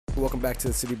Welcome back to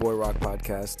the City Boy Rock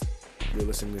Podcast. You're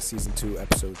listening to Season 2,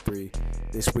 Episode 3.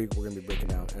 This week, we're going to be breaking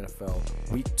down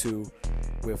NFL Week 2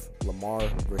 with Lamar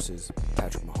versus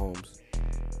Patrick Mahomes.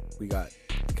 We got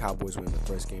the Cowboys winning the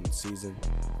first game of the season,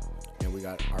 and we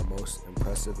got our most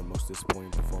impressive and most disappointing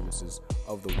performances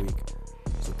of the week.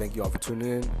 So thank you all for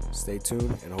tuning in. Stay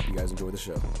tuned, and I hope you guys enjoy the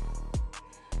show.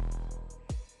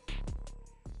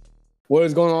 What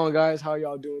is going on, guys? How are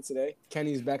y'all doing today?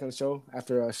 Kenny's back on the show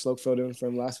after Schloke filled in for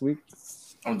him last week.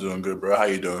 I'm doing good, bro. How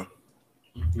you doing?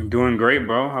 I'm doing great,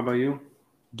 bro. How about you?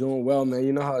 Doing well, man.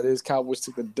 You know how it is. Cowboys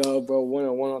took the dub, bro.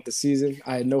 1-1 off the season.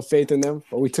 I had no faith in them,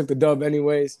 but we took the dub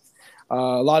anyways. A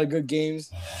lot of good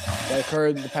games that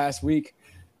occurred the past week.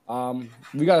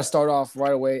 We got to start off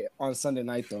right away on Sunday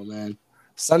night, though, man.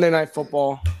 Sunday night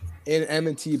football in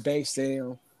M&T Bank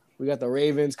Stadium. We got the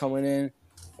Ravens coming in,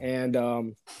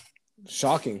 and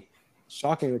shocking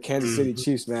the Kansas City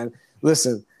Chiefs, man.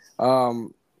 Listen,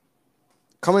 coming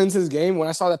into this game, when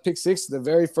I saw that pick six, the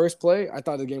very first play, I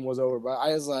thought the game was over. But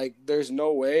I was like, there's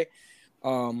no way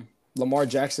Lamar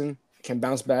Jackson can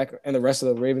bounce back and the rest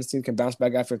of the Ravens team can bounce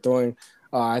back after throwing.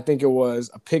 I think it was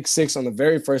a pick six on the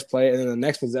very first play, and then the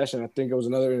next possession, I think it was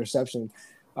another interception.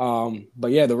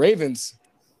 But, yeah, the Ravens,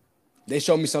 they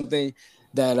showed me something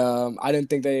that I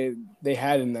didn't think they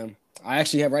had in them. I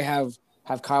actually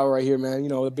have Kyle right here, man. You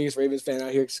know, the biggest Ravens fan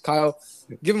out here. Kyle,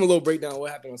 give him a little breakdown of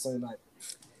what happened on Sunday night.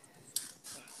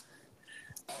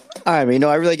 All right, man.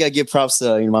 I really gotta give props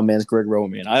to my man's Greg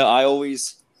Roman. I'm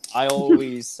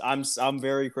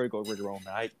very critical of Greg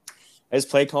Roman. His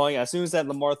play calling, as soon as that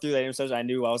Lamar threw that interception, I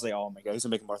knew I was like, oh my god, he's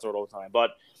gonna make Lamar throw it all the time.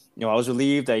 But I was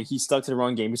relieved that he stuck to the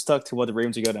run game. He stuck to what the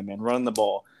Ravens are good at, man, running the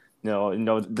ball.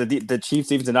 The Chiefs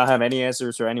defense did not have any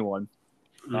answers for anyone.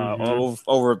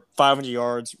 Over 500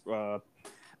 yards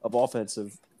of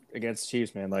offensive against the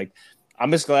Chiefs, man. Like,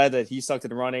 I'm just glad that he stuck to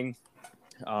the running.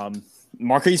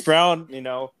 Marquise Brown,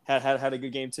 had a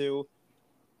good game too.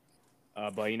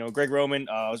 But Greg Roman,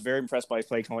 I was very impressed by his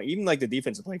play calling, even like the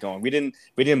defensive play calling. We didn't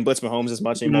blitz Mahomes as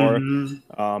much anymore.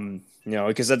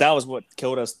 Because that was what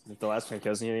killed us the last time.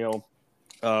 Because the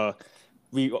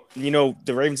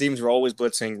Ravens teams were always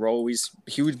blitzing. We're always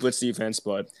huge blitz defense,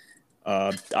 but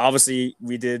obviously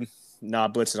we did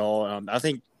not blitz at all.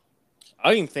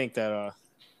 I didn't think that.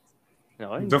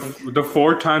 The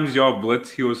four times y'all blitz,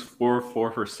 he was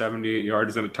 4-4 for 78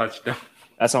 yards and a touchdown.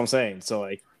 That's what I'm saying. So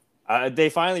they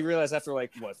finally realized after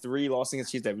 3 losses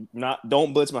against Chiefs that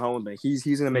don't blitz Mahomes, man.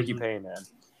 He's gonna make you pay, man.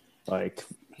 But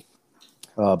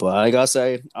I gotta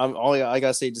say,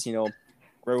 just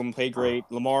Roman played great.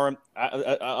 Lamar,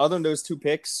 other than those 2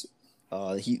 picks,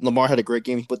 Lamar had a great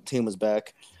game. He put the team on his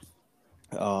back.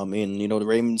 And the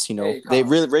Ravens,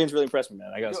 Ravens really impressed me,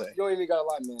 man. I gotta say. You don't even gotta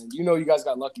lie, man. You guys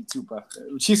got lucky too, bro.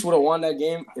 Chiefs would have won that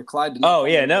game if Clyde didn't. Oh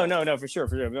yeah, no, for sure.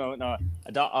 No.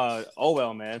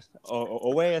 Owell, man.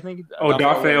 Owe, I think.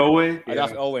 Odafe Owe.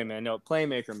 Odafe Owe, man. No,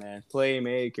 playmaker, man.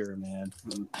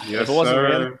 Yes, if it wasn't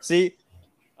sir. him, see,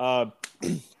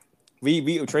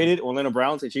 we traded Orlando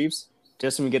Brown to the Chiefs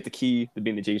just to get the key to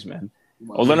being the Chiefs, man.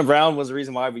 Wow. Orlando Brown was the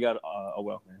reason why we got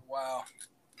Owell, man.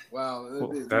 Wow,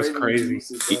 that's crazy.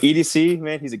 EDC,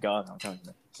 man, he's a god. I'm telling you,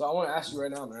 man. So I want to ask you right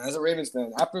now, man, as a Ravens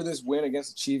fan, after this win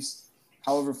against the Chiefs,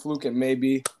 however fluke it may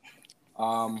be,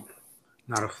 not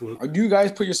a fluke. Do you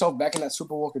guys put yourself back in that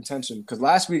Super Bowl contention? Because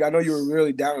last week I know you were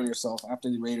really down on yourself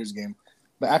after the Raiders game,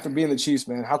 but after being the Chiefs,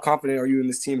 man, how confident are you in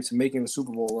this team to making the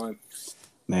Super Bowl run?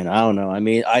 Man, I don't know. I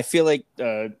mean, I feel like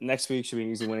next week should be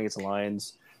an easy win against the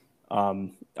Lions.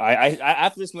 I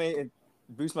after this win, it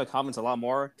boosts my confidence a lot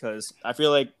more because I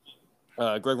feel like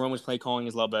Greg Roman's play calling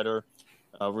is a lot better.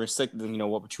 We're gonna stick to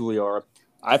what we truly are.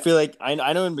 I feel like I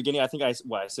know in the beginning. I think I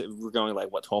said we're going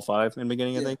 12-5 in the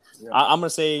beginning. I think I'm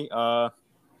gonna say I'll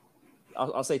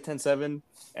say 10-7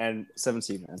 and 7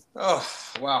 seed, man. Oh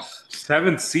wow,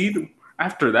 7 seed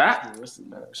after that.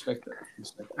 Respect that.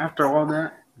 After all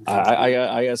that, I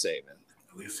gotta say, man.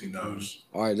 At least he knows.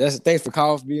 All right, thanks for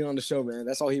Kyle for being on the show, man.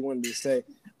 That's all he wanted to say.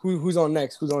 Who's on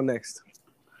next?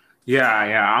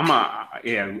 Yeah.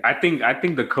 I think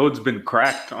the code's been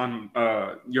cracked on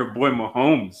your boy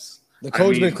Mahomes. The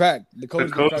code's been cracked. The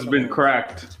code's been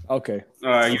cracked. Okay.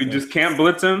 You just can't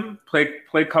blitz him.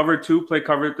 Play cover 2, play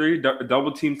cover 3.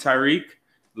 Double team Tyreek.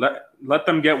 Let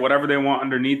them get whatever they want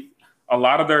underneath.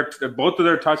 Both of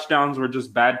their touchdowns were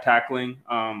just bad tackling.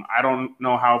 I don't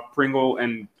know how Pringle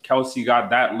and Kelsey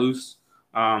got that loose.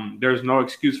 There's no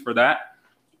excuse for that.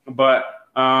 But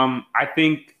I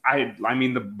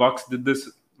mean, the Bucks did this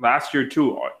last year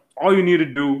too. All you need to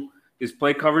do is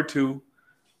play cover 2,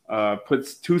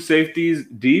 puts 2 safeties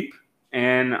deep,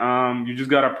 and you just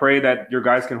gotta pray that your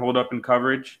guys can hold up in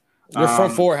coverage. Your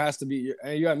front four has to be,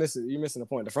 and you're missing the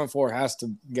point. The front four has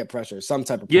to get pressure, some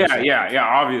type of pressure. Yeah.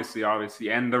 Obviously,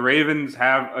 and the Ravens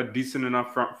have a decent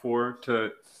enough front four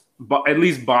to, at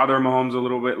least bother Mahomes a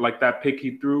little bit, like that pick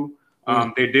he threw.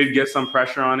 They did get some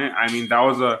pressure on it. I mean, that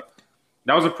was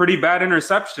a pretty bad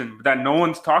interception that no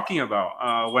one's talking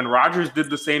about. When Rodgers did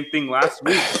the same thing last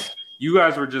week, you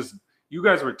guys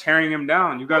were tearing him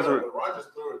down. You guys were. Rodgers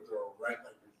threw it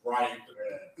right.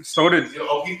 So did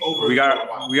we got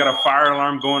a fire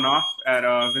alarm going off at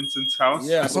Vincent's house?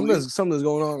 Yeah, something's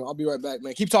going on. I'll be right back,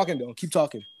 man. Keep talking, though. Keep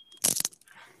talking.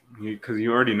 Because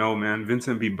you already know, man.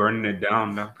 Vincent be burning it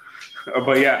down, though.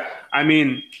 But yeah, I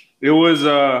mean, it was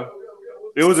a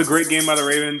great game by the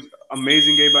Ravens.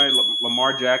 Amazing game by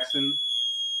Lamar Jackson.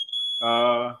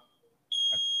 It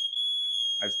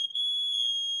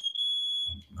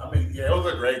was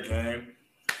a great game.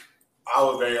 I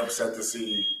was very upset to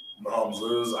see Mahomes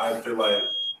lose. I feel like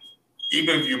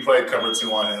even if you play cover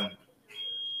 2 on him,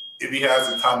 if he has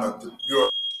the time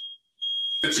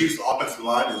the Chiefs' offensive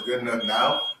line is good enough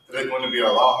now that it's going to be a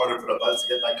lot harder for the Bucs to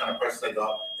get that kind of pressure they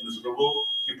got in the Super Bowl.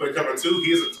 If you play cover 2,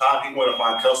 he has the time. He's going to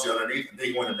find Kelsey underneath, and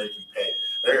they're going to make you pay.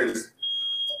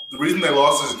 The reason they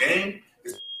lost this game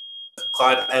is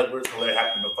Clyde Edwards and they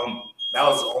happened to fumble. That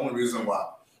was the only reason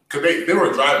why. Because they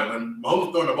were driving. When Mahomes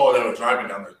was throwing the ball, they were driving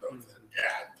down their throat.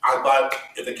 Yeah, I thought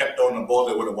if they kept throwing the ball,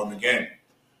 they would have won the game.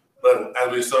 But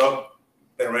as we saw,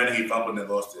 they ran and he fumbled and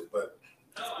they lost it. But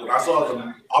when I saw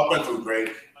the offense was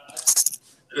great,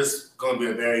 it's going to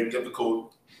be a very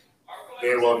difficult,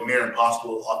 very well near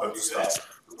impossible offense to stop.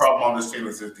 The problem on this team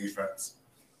is his defense.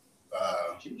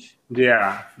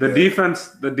 The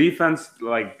defense,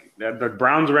 like the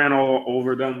Browns ran all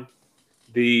over them.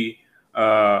 The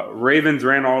Ravens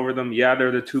ran all over them. Yeah,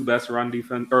 they're the 2 best run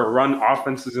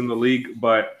offenses in the league,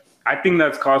 but I think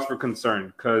that's cause for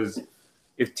concern because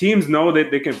if teams know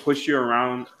that they can push you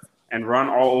around and run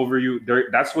all over you,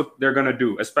 that's what they're going to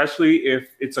do, especially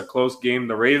if it's a close game.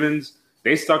 The Ravens,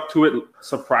 they stuck to it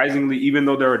surprisingly, even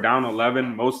though they were down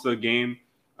 11 most of the game.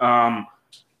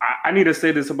 I need to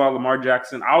say this about Lamar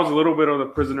Jackson. I was a little bit of the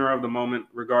prisoner of the moment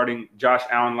regarding Josh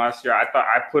Allen last year. I thought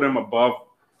I put him above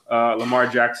Lamar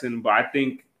Jackson, but I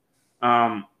think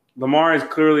Lamar is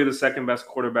clearly the second best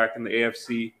quarterback in the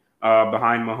AFC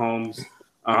behind Mahomes.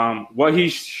 What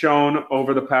he's shown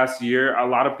over the past year, a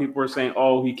lot of people are saying,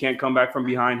 oh, he can't come back from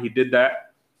behind. He did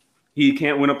that. He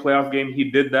can't win a playoff game.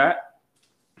 He did that.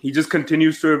 He just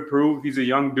continues to improve. He's a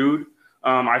young dude.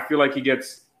 I feel like he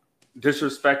gets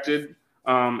disrespected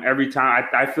every time.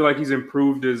 I feel like he's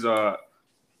improved his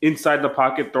inside the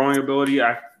pocket throwing ability.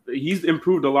 He's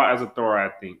improved a lot as a thrower, I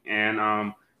think.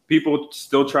 And people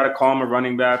still try to call him a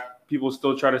running back. People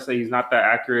still try to say he's not that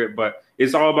accurate, but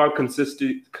it's all about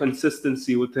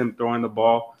consistency with him throwing the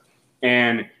ball.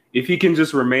 And if he can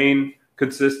just remain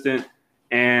consistent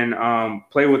and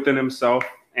play within himself,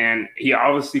 and he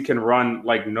obviously can run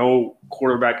like no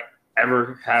quarterback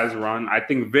ever has run. I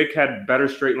think Vic had better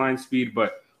straight line speed,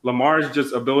 but Lamar's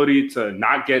just ability to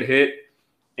not get hit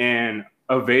and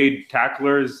evade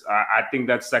tacklers, I think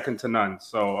that's second to none.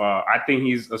 So I think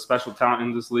he's a special talent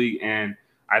in this league, and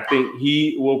I think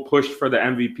he will push for the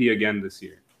MVP again this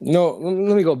year. No,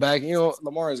 let me go back.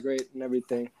 Lamar is great and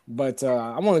everything, but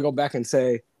I want to go back and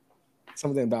say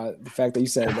something about the fact that you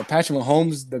said that Patrick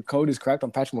Mahomes, the code is cracked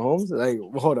on Patrick Mahomes. Like,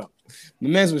 well, hold up. The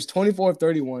man's was 24 of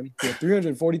 31. He had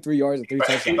 343 yards and 3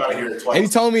 touchdowns. And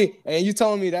you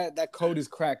telling me that code is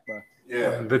cracked, bro.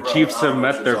 Yeah. The Chiefs have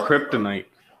met their kryptonite.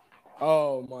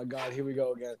 Oh my God, here we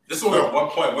go again. This was a 1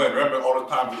 point win. Remember all the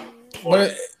time.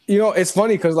 But it's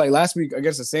funny because like last week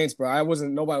against the Saints, bro,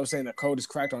 nobody was saying the code is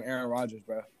cracked on Aaron Rodgers,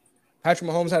 bro.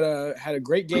 Patrick Mahomes had a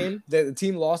great game. The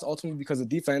team lost ultimately because the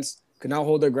defense could not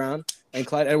hold their ground, and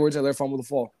Clyde Edwards had fumbled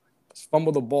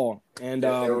the ball, and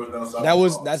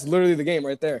that's literally the game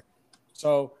right there.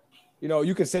 So,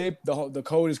 you can say the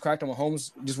code is cracked on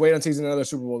Mahomes. Just wait until he's in another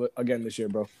Super Bowl again this year,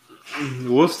 bro.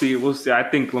 We'll see. I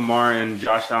think Lamar and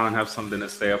Josh Allen have something to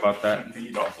say about that.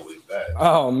 You don't believe that.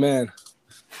 Oh man.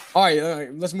 All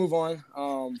right, let's move on.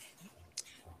 Let's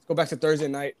go back to Thursday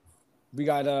night. We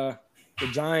got the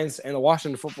Giants and the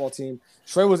Washington football team.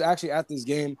 Trey was actually at this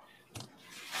game.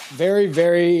 Very,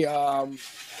 very how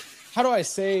do I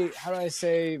say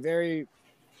very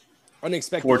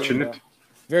unexpected. Fortunate. Game,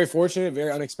 very fortunate,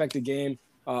 very unexpected game.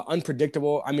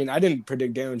 Unpredictable. I mean, I didn't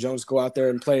predict Daniel Jones to go out there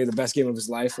and play the best game of his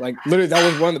life. Like, literally,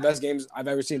 that was one of the best games I've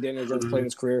ever seen Daniel Jones play in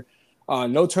his career.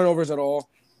 No turnovers at all.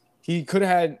 He could have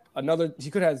had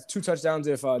 2 touchdowns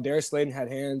if Darius Slayton had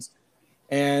hands.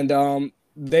 And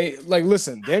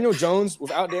Daniel Jones,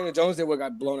 without Daniel Jones, they would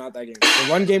have got blown out that game. The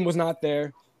run game was not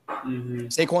there. Mm-hmm.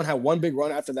 Saquon had one big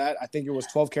run after that. I think it was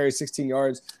 12 carries, 16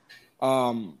 yards.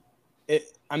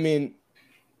 I mean,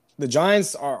 the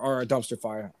Giants are a dumpster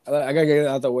fire. I gotta get it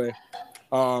out of the way.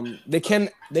 They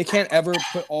can't ever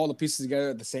put all the pieces together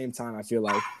at the same time. I feel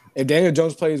like if Daniel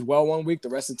Jones plays well one week, the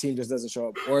rest of the team just doesn't show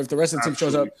up, or if the rest of the team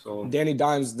shows up, Danny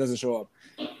Dimes doesn't show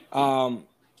up.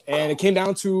 And it came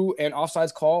down to an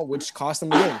offsides call, which cost them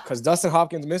the game because Dustin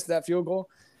Hopkins missed that field goal,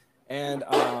 and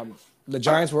the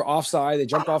Giants were offside. They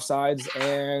jumped offsides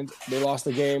and they lost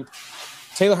the game.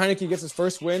 Taylor Heineke gets his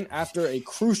first win after a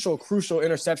crucial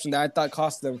interception that I thought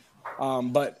cost them.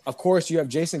 But of course, you have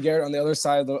Jason Garrett on the other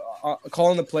side of the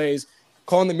calling the plays,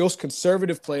 calling the most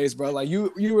conservative plays, bro. Like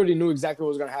you already knew exactly what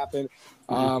was going to happen.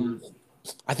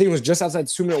 I think it was just outside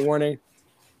the 2-minute warning.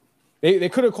 They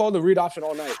could have called the read option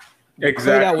all night.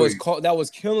 Exactly. That was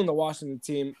killing the Washington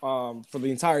team for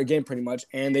the entire game pretty much,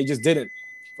 and they just didn't.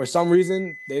 For some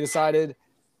reason, they decided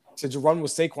to run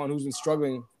with Saquon, who's been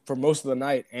struggling for most of the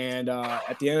night. And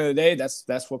at the end of the day,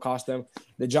 that's what cost them.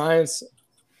 The Giants,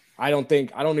 I don't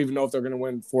even know if they're going to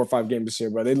win 4 or 5 games this year,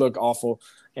 but they look awful.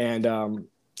 And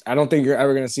I don't think you're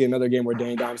ever going to see another game where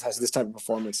Danny Dimes has this type of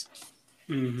performance.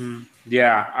 Mm-hmm.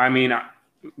 Yeah, I mean,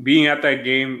 being at that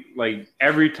game, like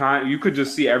every time, you could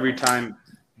just see every time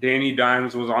Danny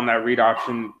Dimes was on that read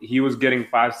option, he was getting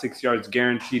 5-6 yards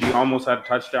guaranteed. He almost had a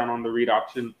touchdown on the read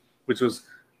option, which was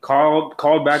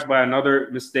called back by another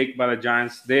mistake by the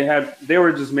Giants. They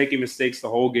were just making mistakes the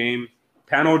whole game.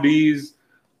 Penalties,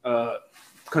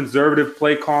 conservative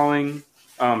play calling,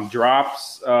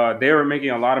 drops. They were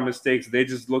making a lot of mistakes. They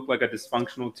just looked like a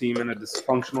dysfunctional team and a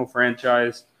dysfunctional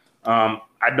franchise. I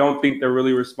don't think they're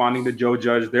really responding to Joe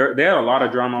Judge. They had a lot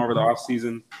of drama over the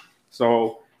offseason.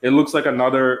 So it looks like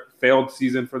another failed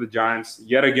season for the Giants.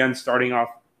 Yet again, starting off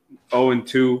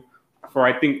 0-2 for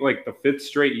I think like the 5th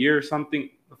straight year or something.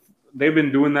 They've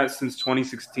been doing that since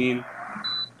 2016.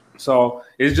 So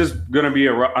it's just going to be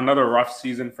another rough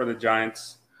season for the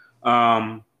Giants.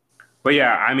 But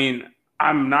yeah, I mean,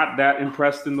 I'm not that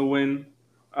impressed in the win.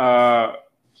 Our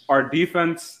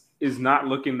defense is not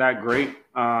looking that great.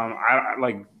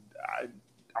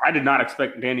 I did not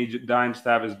expect Danny Dimes to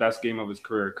have his best game of his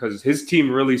career because his team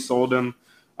really sold him.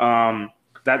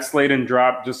 That Slayton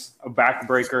drop, just a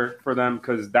backbreaker for them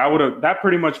because that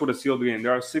pretty much would have sealed the game.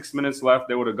 There are 6 minutes left.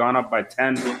 They would have gone up by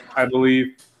 10, I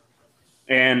believe.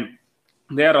 And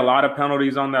they had a lot of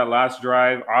penalties on that last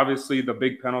drive. Obviously, the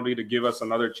big penalty to give us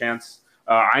another chance.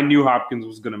 I knew Hopkins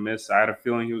was going to miss. I had a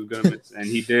feeling he was going to miss, and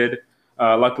he did.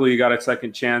 Luckily, he got a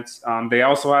second chance. They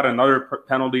also had another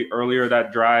penalty earlier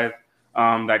that drive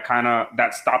that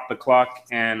stopped the clock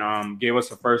and gave us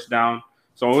a first down.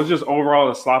 So it was just overall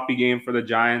a sloppy game for the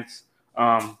Giants.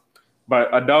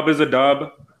 But a dub is a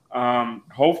dub.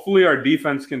 Hopefully our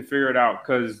defense can figure it out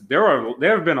because there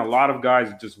have been a lot of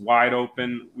guys just wide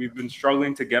open. We've been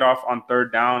struggling to get off on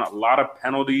third down, a lot of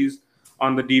penalties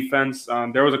on the defense.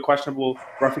 There was a questionable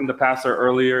roughing the passer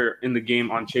earlier in the game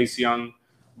on Chase Young.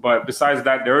 But besides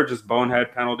that, there were just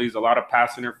bonehead penalties, a lot of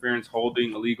pass interference,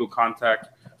 holding, illegal contact.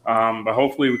 But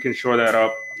hopefully we can shore that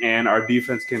up and our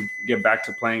defense can get back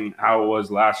to playing how it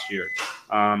was last year.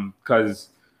 Because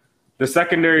the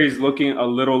secondary is looking a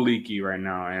little leaky right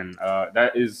now, and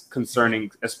that is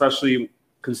concerning, especially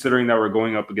considering that we're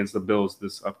going up against the Bills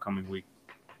this upcoming week.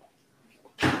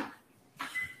 Couldn't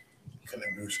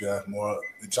agree with you guys more.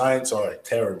 The Giants are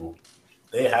terrible.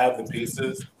 They have the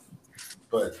pieces,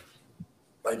 but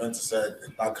like Vincent said,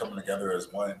 it's not coming together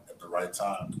as one at the right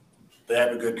time. They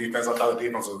have a good defense. I thought the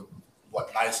defense was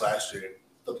nice last year.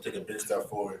 Thought to take a big step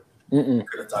forward.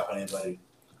 Couldn't top anybody.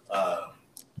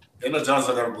 Daniel Jones,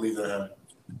 I never believed in him,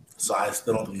 so I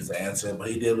still don't think he's the answer. But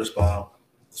he did respond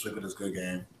this week with his good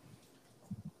game.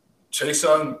 Chase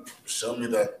Young showed me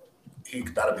that he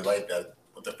gotta be like that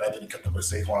with the fact that he kept up with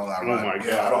Saquon on that run. My God.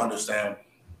 Yeah, I don't understand.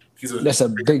 That's a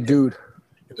big dude.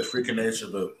 It's a freak of nature,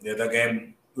 but yeah, that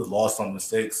game was lost on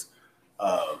mistakes.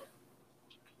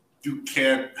 You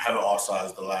can't have an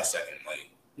offsides the last second. Like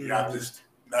you have this.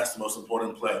 That's the most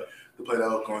important play. The play that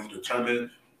was going to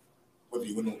determine whether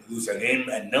you win or lose that game.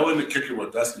 And knowing the kicker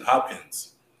was Dustin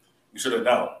Hopkins, you should have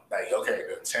known. Like, okay,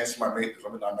 the chance you might make this,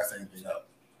 let me not mess anything up.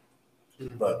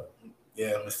 But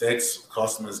yeah, mistakes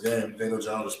cost him his game. Daniel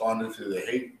Jones responded to the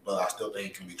hate, but I still think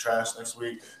he can be trashed next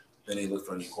week. Then he looked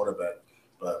for a new quarterback.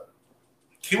 But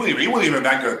he wasn't even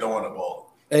that good throwing the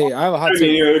ball. Hey, I have a hot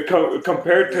take.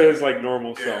 Compared to his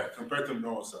normal self. Yeah, compared to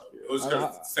normal self. It was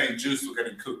because St. Juice was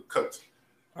getting cooked.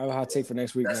 I have a hot take for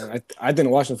next week, man. I think the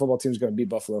Washington football team is going to beat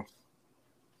Buffalo.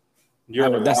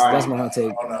 That's my hot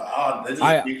take.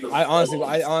 I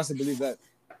honestly believe that.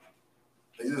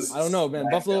 I don't know, man.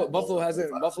 Buffalo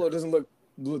doesn't look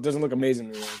doesn't look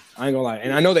amazing to me. I ain't gonna lie.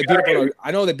 And I know they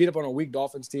beat up on a weak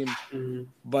Dolphins team,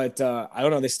 but I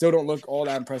don't know. They still don't look all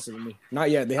that impressive to me. Not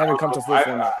yet. They haven't come to full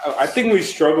form yet. I think we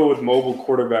struggle with mobile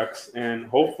quarterbacks, and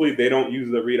hopefully they don't use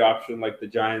the read option like the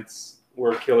Giants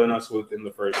were killing us with in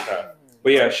the first half.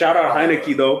 But yeah, shout out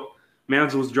Heineke though.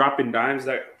 Mans was dropping dimes.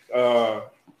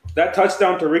 That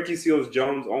touchdown to Ricky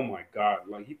Seals-Jones. Oh my God!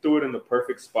 Like he threw it in the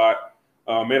perfect spot.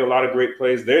 Made a lot of great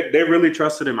plays. They really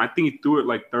trusted him. I think he threw it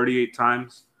like 38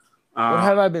 times. What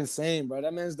have I been saying, bro?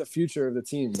 That man's the future of the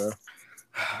team, bro.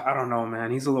 I don't know, man.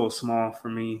 He's a little small for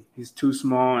me. He's too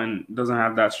small and doesn't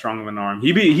have that strong of an arm.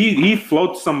 He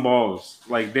floats some balls.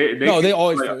 Like they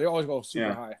always go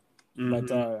super high.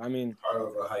 But I mean, part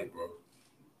of the hype, bro.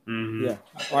 Yeah.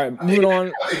 All right, moving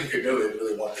on. I think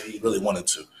he really wanted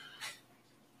to.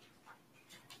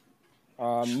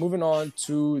 Moving on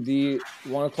to the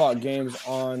 1:00 games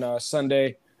on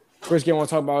Sunday. First game I want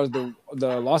to talk about is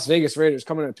the Las Vegas Raiders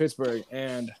coming to Pittsburgh.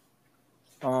 And,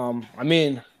 I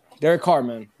mean, Derek Carr,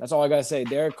 man. That's all I got to say.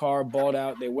 Derek Carr balled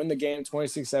out. They win the game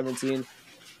 26-17.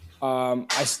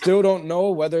 I still don't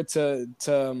know whether to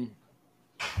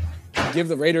give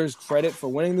the Raiders credit for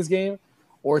winning this game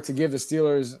or to give the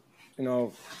Steelers,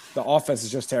 the offense is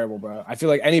just terrible, bro. I feel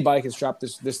like anybody can strap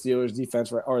this Steelers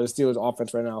defense or the Steelers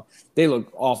offense right now. They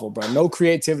look awful, bro. No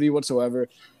creativity whatsoever.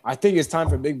 I think it's time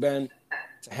for Big Ben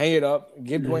to hang it up,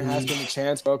 give Dwayne Haskins a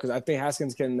chance, bro, because I think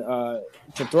Haskins can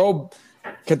throw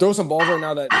some balls right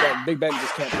now that Big Ben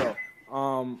just can't throw.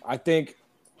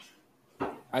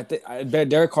 I bet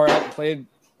Derek Carr played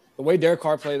the way Derek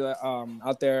Carr played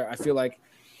out there. I feel like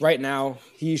right now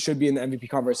he should be in the MVP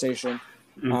conversation.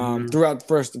 Throughout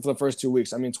the first 2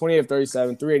 weeks. I mean, 28 of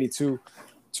 37, 382,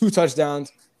 2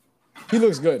 touchdowns. He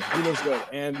looks good.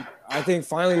 And I think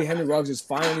finally Henry Ruggs is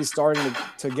finally starting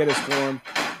to get his form.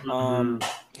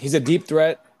 He's a deep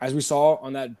threat, as we saw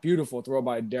on that beautiful throw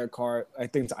by Derek Carr, I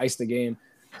think, to ice the game.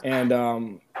 And,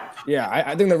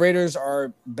 I think the Raiders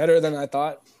are better than I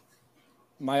thought.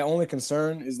 My only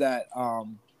concern is that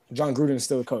John Gruden is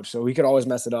still the coach, so he could always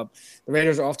mess it up. The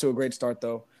Raiders are off to a great start,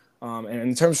 though. And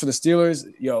in terms for the Steelers,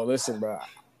 listen, bro.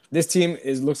 This team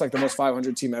looks like the most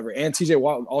 500 team ever, and TJ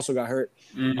Watt also got hurt.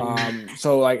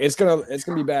 So like it's gonna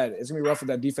be bad. It's gonna be rough if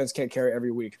that defense can't carry every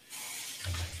week.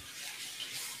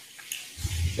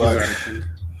 But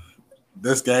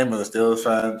this game, as a Steelers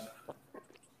fan,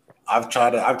 I've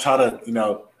tried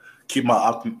to keep my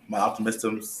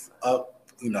optimism up.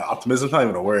 Optimism's not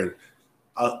even a word.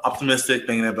 Optimistic,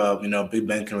 thinking about Big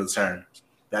Ben can return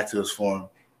back to his form.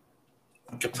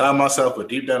 I kept telling myself, but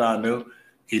deep down I knew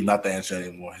he's not the answer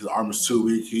anymore. His arm is too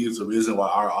weak. He is the reason why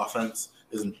our offense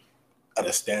isn't at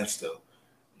a standstill.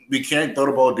 We can't throw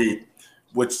the ball deep,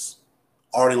 which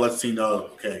already lets you know,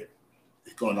 okay,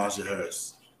 it's going to Najee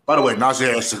Harris. By the way, Najee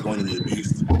Harris is going to be a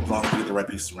beast as long as we get the right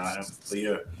pieces around him. But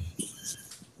yeah,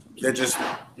 they're just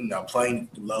playing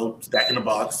low, stacking the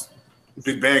box.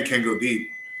 Big Ben can't go deep.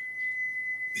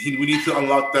 We need to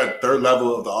unlock that third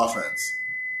level of the offense.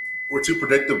 We're too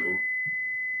predictable.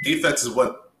 Defense is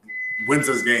what wins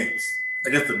us games.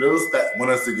 Against the Bills, that won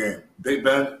us the game. Big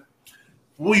Ben,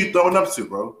 who are you throwing up to,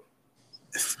 bro?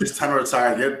 It's time to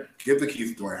retire. Give the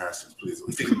keys to Dwayne Haskins, please.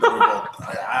 We think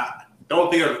I don't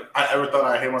think I ever thought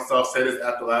I'd hear myself say this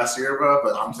after last year, bro,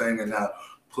 but I'm saying it now.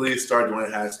 Please start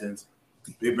Dwayne Haskins.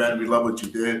 Big Ben, we love what you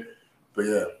did. But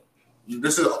yeah,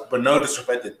 but no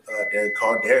disrespect to Derek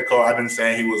Carr. Derek Carr, I've been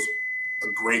saying he was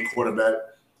a great quarterback.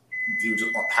 He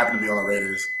just happened to be on the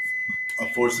Raiders,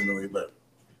 unfortunately. But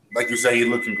like you say, he's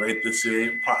looking great this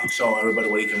year. Probably showing everybody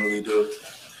what he can really do.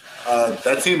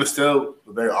 That team is still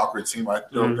a very awkward team. I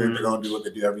still think they're going to do what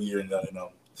they do every year and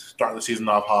start the season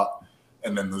off hot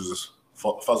and then just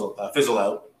fizzle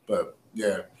out. But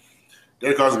yeah,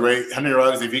 Derek Carr's great. Henry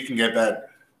Ruggs, if he can get that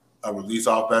release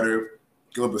off better,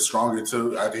 get a little bit stronger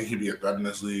too, I think he'd be a threat in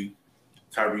this league.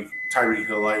 Tyreek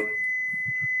Hill-like.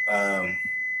 I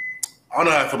don't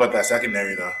know how I feel about that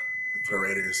secondary though for the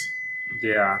Raiders.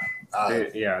 Yeah,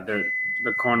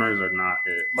 the corners are not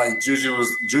it. Like Juju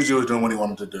was doing what he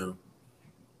wanted to do.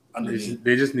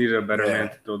 They just needed a better man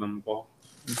to throw them the ball.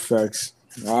 Facts.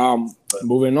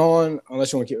 Moving on,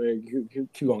 unless you want to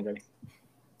keep going, Kenny.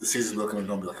 The season's going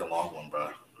to be like a long one, bro.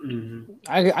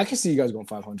 I can see you guys going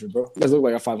 500, bro. You guys look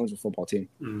like a 500 football team.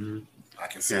 I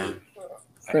can see it.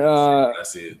 I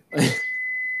see it.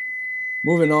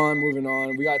 Moving on.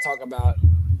 We got to talk about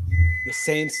the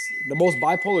Saints, the most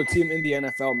bipolar team in the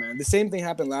NFL, man. The same thing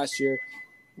happened last year.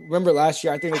 Remember last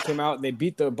year, I think they came out, they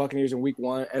beat the Buccaneers in week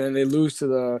 1, and then they lose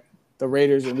to the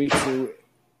Raiders in week 2.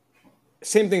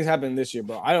 Same things happened this year,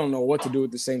 bro. I don't know what to do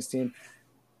with the Saints team.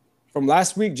 From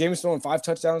last week, James throwing 5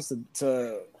 touchdowns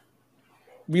to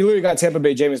we literally got Tampa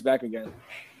Bay Jameis back again.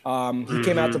 He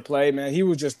came out to play, man. He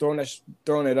was just throwing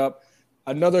it up.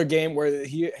 Another game where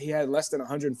he had less than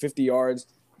 150 yards.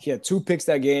 He had 2 picks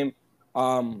that game.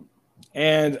 And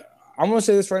I'm gonna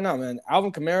say this right now, man.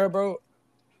 Alvin Kamara, bro.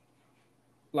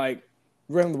 Like,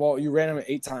 ran him the ball. You ran him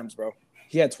 8 times, bro.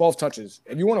 He had 12 touches.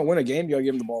 If you want to win a game, you gotta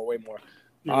give him the ball way more.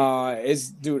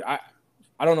 Dude, I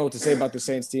don't know what to say about the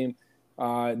Saints team.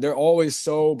 They're always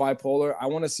so bipolar. I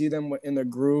want to see them in their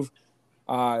groove.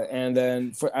 And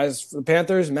then for the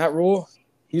Panthers, Matt Rule,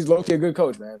 he's low-key a good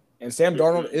coach, man. And Sam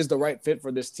Darnold is the right fit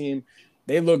for this team.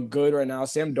 They look good right now.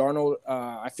 Sam Darnold,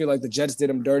 I feel like the Jets did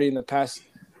him dirty in the past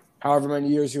however many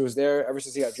years he was there, ever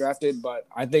since he got drafted. But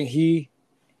I think he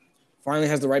finally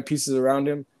has the right pieces around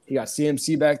him. You got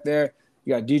CMC back there.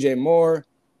 You got DJ Moore.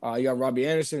 You got Robbie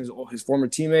Anderson, his former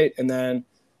teammate. And then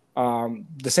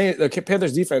the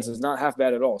Panthers defense is not half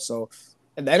bad at all. So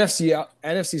the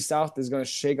NFC South is going to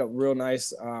shake up real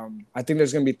nice. I think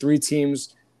there's going to be 3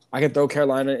 teams. I can throw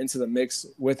Carolina into the mix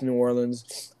with New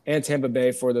Orleans and Tampa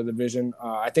Bay for the division.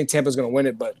 I think Tampa's going to win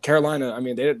it, but Carolina, I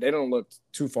mean, they don't look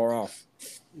too far off.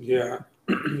 Yeah,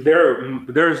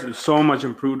 there's so much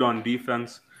improved on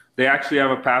defense. They actually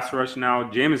have a pass rush now.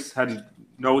 Jameis had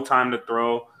no time to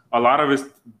throw. A lot of his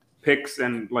picks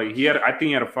and I think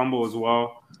he had a fumble as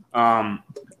well.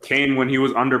 Kane when he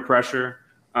was under pressure.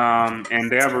 And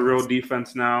they have a real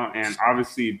defense now. And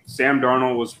obviously Sam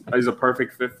Darnold is a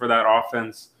perfect fit for that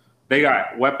offense. They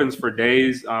got weapons for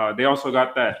days. They also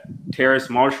got that Terrace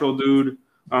Marshall dude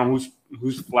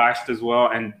who's flashed as well.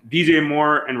 And DJ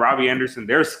Moore and Robbie Anderson,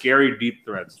 they're scary deep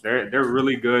threats. They're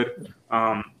really good.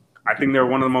 I think they're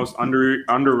one of the most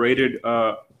underrated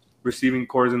receiving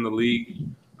cores in the league.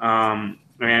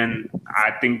 And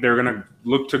I think they're going to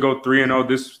look to go 3-0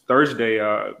 this Thursday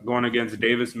going against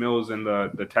Davis Mills and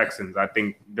the Texans. I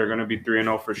think they're going to be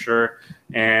 3-0 for sure.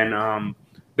 And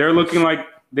they're looking like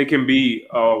they can be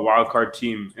a wild card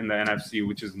team in the NFC,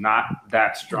 which is not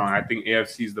that strong. I think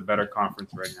AFC is the better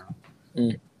conference right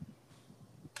now.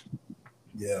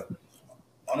 Yeah.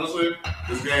 Honestly,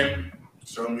 this game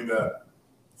showed me that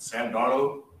Sam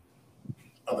Darnold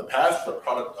of the past, the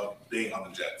product of being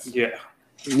on the Jets. Yeah.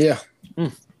 Yeah.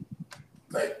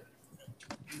 Like,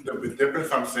 the difference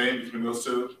I'm saying between those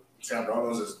two, Sam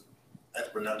Darnold is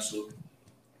exponential.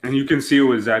 And you can see it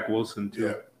with Zach Wilson, too.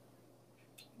 Yeah.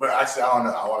 But actually, I don't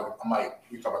know.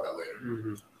 We talk about that later.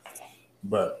 Mm-hmm.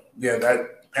 But, yeah,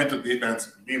 that Panther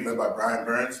defense being led by Brian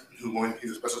Burns,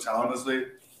 he's a special talent in this league,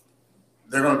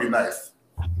 they're going to be nice.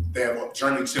 They have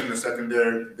Journey Chin in the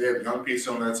secondary. They have young pieces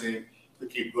on that team. They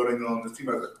keep building on. This team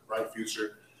has a bright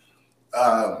future.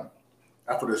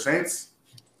 After the Saints,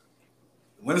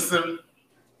 Winston,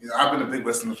 I've been a big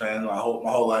Winston fan my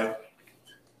whole life.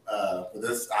 But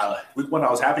this week 1,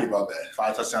 I was happy about that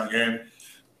 5 touchdown game.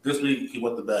 This week he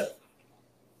went to bed,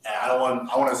 and I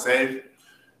want to say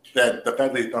that the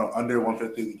fact that he's thrown under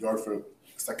 150 yards for a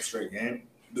second straight game,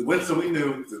 the Winston we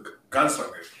knew is a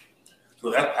gunslinger.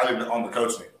 So that's on the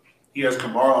coaching. He has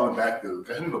Kamara on the backfield.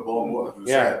 Get him the ball more. Like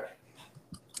said.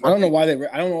 I don't know why they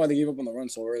gave up on the run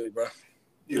so early, bro.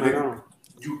 Yeah,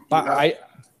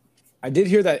 I did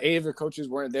hear that 8 of their coaches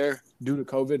weren't there due to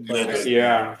COVID. But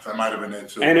that might have been it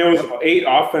too. And it was 8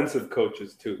 offensive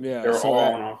coaches too. Yeah, they were all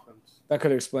on offense. That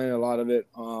could explain a lot of it.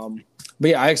 But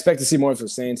yeah, I expect to see more from the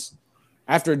Saints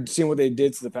after seeing what they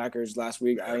did to the Packers last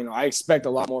week. I expect a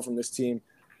lot more from this team.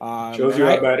 Shows you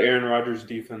how bad Aaron Rodgers'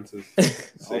 defense is.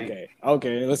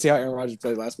 Okay. Let's see how Aaron Rodgers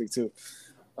played last week too.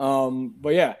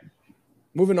 But yeah,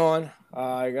 moving on.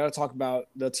 I got to talk about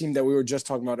the team that we were just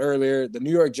talking about earlier, the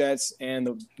New York Jets and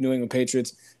the New England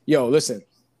Patriots. Yo, listen,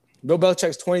 Bill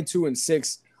Belichick's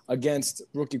 22-6 against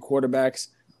rookie quarterbacks.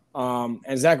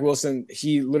 And Zach Wilson,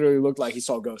 he literally looked like he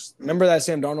saw ghosts. Remember that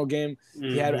Sam Darnold game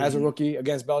he had as a rookie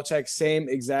against Belichick? Same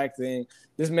exact thing.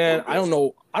 This man, I don't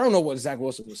know what Zach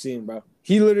Wilson was seeing, bro.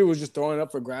 He literally was just throwing it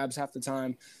up for grabs half the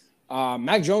time.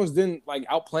 Mac Jones didn't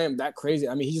outplay him that crazy.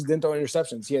 I mean, he just didn't throw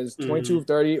interceptions. He has 22 of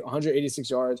 30, 186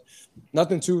 yards,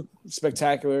 nothing too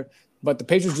spectacular. But the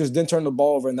Patriots just didn't turn the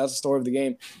ball over, and that's the story of the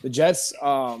game. The Jets, they're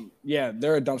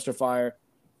a dumpster fire.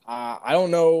 I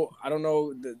don't know.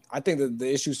 I think that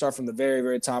the issues start from the very,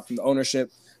 very top, from the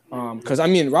ownership. Because,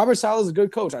 Robert Saleh is a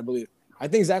good coach, I believe. I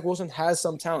think Zach Wilson has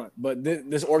some talent, but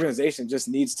this organization just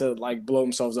needs to blow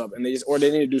themselves up, and they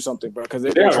need to do something, bro. Because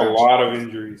they have a lot of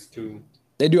injuries too.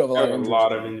 They do have a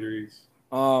lot of injuries.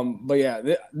 But yeah,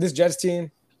 this Jets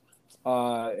team,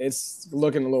 it's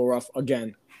looking a little rough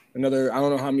again. I don't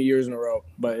know how many years in a row,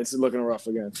 but it's looking rough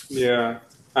again. Yeah.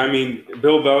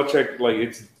 Bill Belichick,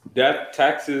 it's death,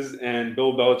 taxes, and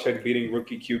Bill Belichick beating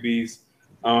rookie QBs.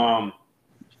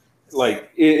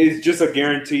 It's just a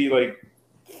guarantee,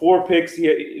 4 picks.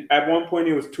 At one point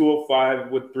he was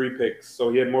 205 with 3 picks,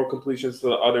 so he had more completions to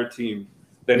the other team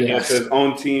than he had to his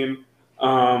own team.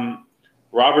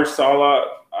 Robert Saleh,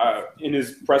 in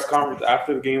his press conference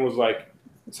after the game, was like,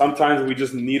 sometimes we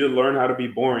just need to learn how to be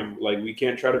boring. Like, we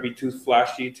can't try to be too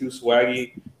flashy, too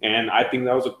swaggy. And I think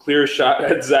that was a clear shot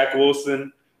at Zach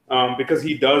Wilson because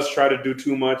he does try to do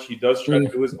too much. He does try to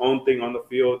do his own thing on the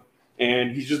field.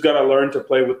 And he's just got to learn to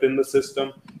play within the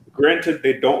system. Granted,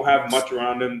 they don't have much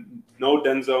around him. No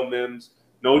Denzel Mims,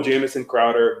 no Jamison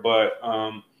Crowder. But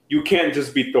you can't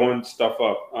just be throwing stuff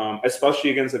up,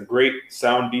 especially against a great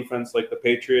sound defense like the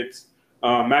Patriots.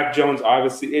 Mac Jones,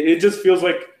 obviously, it just feels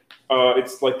like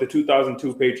it's like the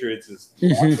 2002 Patriots is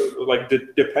like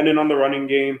dependent on the running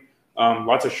game.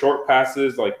 Lots of short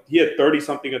passes. Like, he had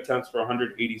 30-something attempts for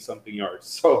 180-something yards.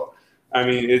 So, I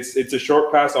mean, it's a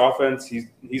short pass offense.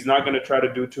 He's not going to try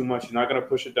to do too much. He's not going to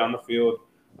push it down the field.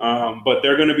 But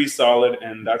they're going to be solid,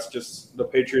 and that's just the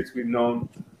Patriots we've known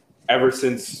ever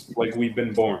since like we've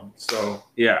been born. So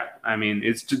yeah, I mean,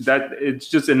 it's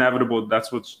just inevitable.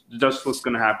 That's what's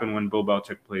going to happen when Bill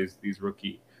Belichick plays these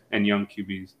rookie and young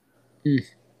QBs. Yeah,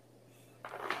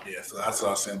 so that's what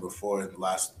I was saying before in the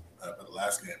last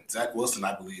game. Zach Wilson,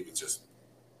 I believe,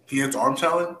 he has arm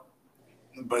talent,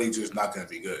 but he's just not going to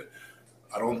be good.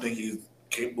 I don't think he's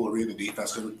capable of reading the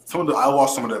defense. I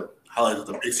watched some of the highlights of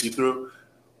the picks he threw.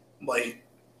 Like,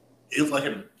 it was like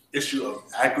an issue of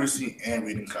accuracy and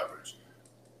reading coverage.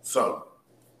 So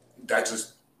that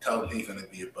just tells me he's going to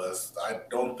be a bust. I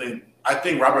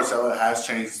think Robert Saleh has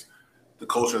changed the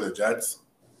culture of the Jets.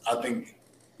 I think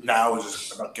now it's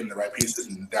just about getting the right pieces,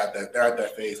 and they're at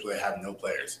that phase where they have no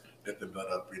players that they build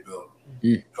up, rebuild.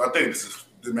 So I think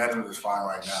the management is fine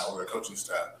right now with their coaching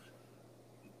staff.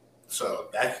 So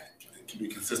that can be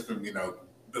consistent,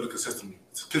 build a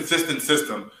consistent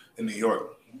system in New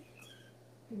York.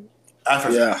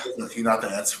 He's not the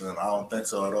answer for them. I don't think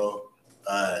so at all.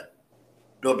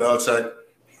 Bill Belichick,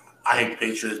 I hate the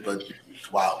Patriots, but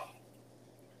wow.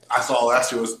 I saw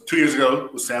last year, 2 years ago,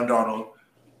 with Sam Darnold,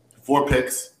 4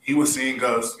 picks. He was seeing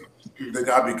ghosts. There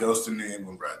got to be ghosts in New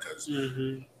England, Brad, because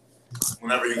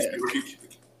whenever he's rookie,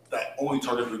 that only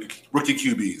targets rookie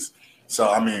QBs.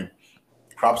 So, I mean,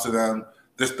 props to them.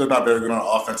 They're still not very good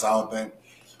on offense, I don't think.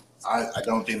 I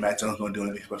don't think Matt Jones is going to do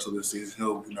anything special this season.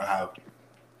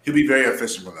 He'll be very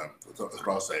efficient with them. That's what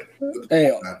I'll say.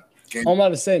 Hey, I'm about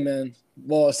to say, man.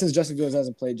 Well, since Justin Fields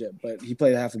hasn't played yet, but he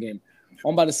played half a game.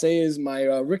 All I'm about to say is my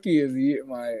rookie of the year,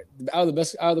 out of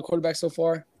the quarterbacks so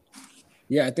far.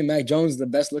 Yeah, I think Mac Jones is the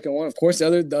best looking one. Of course, the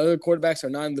other quarterbacks are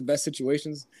not in the best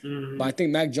situations, but I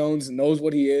think Mac Jones knows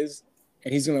what he is,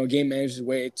 and he's going to game manage his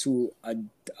way to a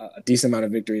decent amount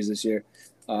of victories this year.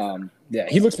 Yeah,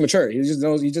 he looks mature. He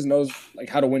just knows like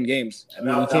how to win games. I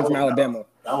mean, he came from Alabama.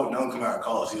 That would never come out of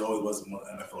college. He always was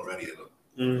NFL ready.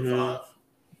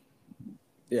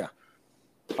 Yeah.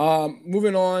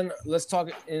 Moving on, let's talk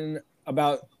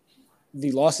about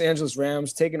the Los Angeles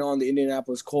Rams taking on the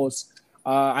Indianapolis Colts.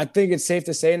 I think it's safe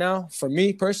to say now, for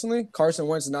me personally, Carson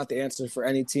Wentz is not the answer for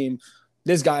any team.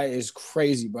 This guy is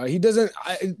crazy, bro. He doesn't.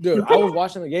 I was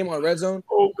watching the game on Red Zone.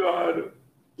 Oh God.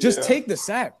 Just take the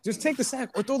sack. Just take the sack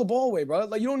or throw the ball away, bro.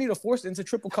 Like, you don't need to force it into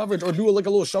triple coverage or do a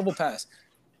little shovel pass.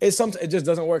 It just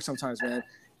doesn't work sometimes, man.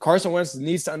 Carson Wentz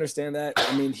needs to understand that.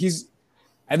 I mean, he's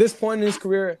at this point in his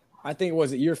career, I think,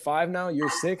 was it year 5 now, year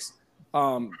 6?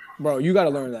 Bro, you got to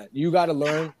learn that. You got to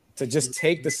learn to just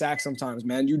take the sack sometimes,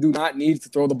 man. You do not need to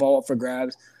throw the ball up for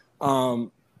grabs.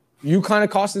 You kind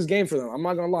of cost this game for them. I'm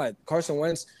not going to lie. Carson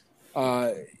Wentz,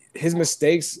 his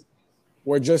mistakes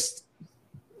were just –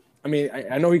 I mean,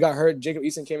 I know he got hurt. Jacob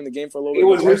Eason came in the game for a little bit. It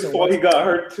was his fault he got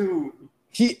hurt too.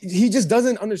 He just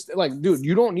doesn't understand. Like, dude,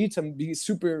 you don't need to be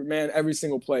Superman every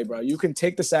single play, bro. You can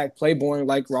take the sack, play boring,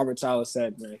 like Robert Saleh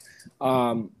said, man.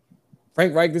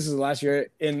 Frank Reich, this is the last year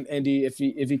in Indy if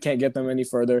he can't get them any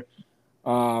further.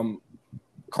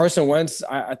 Carson Wentz,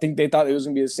 I think they thought it was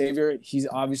going to be a savior. He's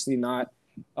obviously not.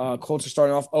 Colts are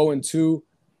starting off 0-2,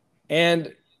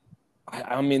 and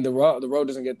I mean the road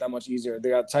doesn't get that much easier. They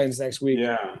got Titans next week,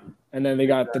 and then they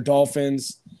got the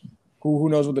Dolphins. Who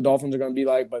knows what the Dolphins are going to be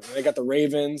like? But they got the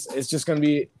Ravens. It's going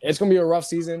to be a rough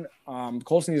season.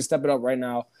 Colts need to step it up right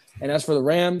now. And as for the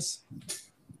Rams,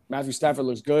 Matthew Stafford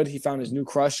looks good. He found his new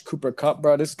crush, Cooper Kupp,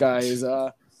 bro. This guy is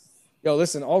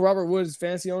listen, all Robert Woods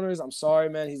fantasy owners, I'm sorry,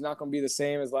 man. He's not going to be the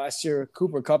same as last year.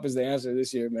 Cooper Kupp is the answer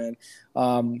this year, man.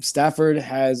 Stafford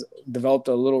has developed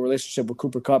a little relationship with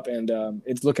Cooper Kupp, and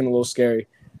it's looking a little scary.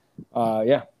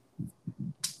 Yeah,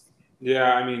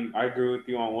 I mean, I agree with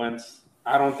you on Wentz.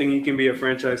 I don't think he can be a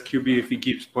franchise QB if he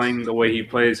keeps playing the way he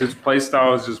plays. His play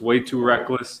style is just way too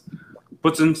reckless.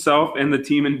 puts himself and the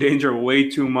team in danger way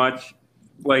too much.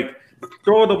 Like,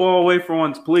 throw the ball away for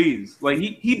once, please. Like,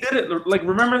 he did it. Like,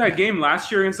 remember that game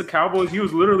last year against the Cowboys? He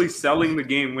was literally selling the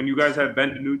game when you guys had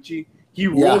Ben DiNucci. He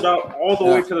rolled out all the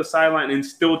way to the sideline and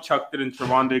still chucked it, and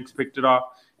Trevon Diggs picked it off.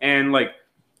 And, like,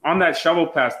 on that shovel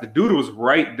pass, the dude was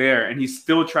right there, and he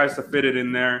still tries to fit it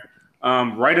in there,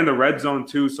 right in the red zone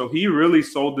too. So he really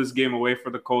sold this game away for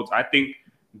the Colts. I think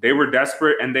they were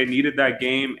desperate, and they needed that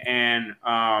game, and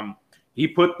he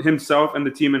put himself and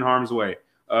the team in harm's way.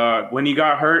 When he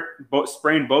got hurt,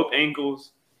 sprained both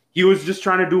ankles, he was just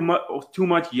trying to do too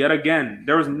much yet again.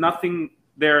 There was nothing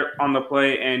there on the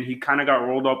play, and he kind of got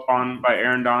rolled up on by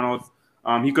Aaron Donald.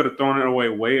 He could have thrown it away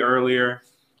way earlier.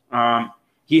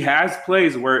 He has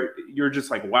plays where you're just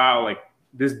like, wow, like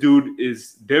this dude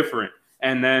is different.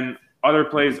 And then other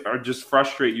plays are just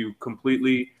frustrate you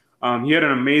completely. He had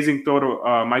an amazing throw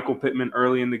to Michael Pittman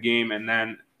early in the game, and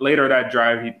then later that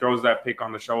drive, he throws that pick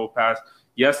on the shovel pass.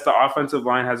 Yes, the offensive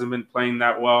line hasn't been playing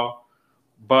that well,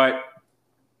 but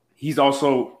he's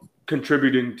also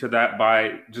contributing to that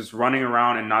by just running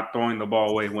around and not throwing the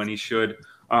ball away when he should.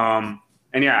 And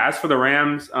yeah, as for the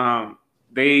Rams,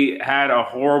 they had a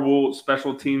horrible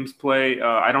special teams play.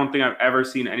 I don't think I've ever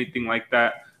seen anything like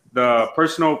that. The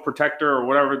personal protector or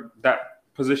whatever that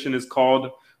position is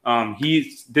called,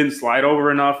 he didn't slide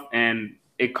over enough, and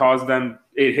it caused them.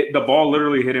 It hit the ball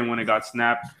literally hit him when it got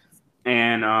snapped,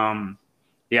 and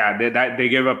they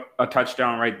gave up a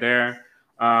touchdown right there.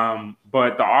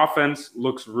 But the offense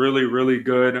looks really, really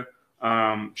good.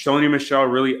 Shoney Michel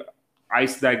really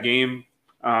iced that game.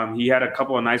 He had a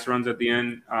couple of nice runs at the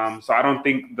end. So I don't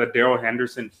think the Darrell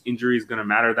Henderson injury is going to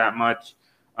matter that much.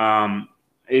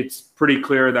 It's pretty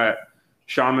clear that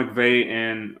Sean McVay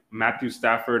and Matthew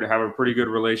Stafford have a pretty good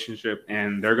relationship,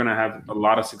 and they're going to have a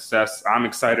lot of success. I'm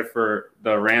excited for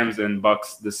the Rams and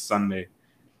Bucks this Sunday.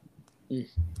 This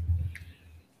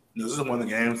is one of the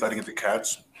games I didn't get to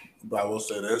catch, but I will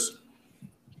say this.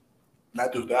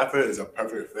 Matthew Stafford is a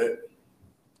perfect fit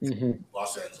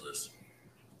Los Angeles.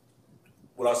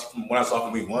 What I saw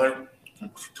from week 1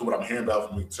 to what I'm hearing about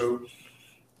from week 2,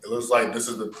 it looks like this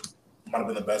might have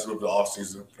been the best group of the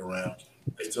offseason for the Rams.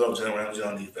 They still have Jalen Ramsey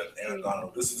on defense, Aaron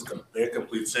Donald. This is a very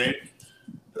complete team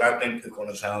that I think is going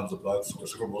to challenge the Bucks for the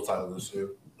Super Bowl title this year.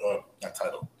 Or not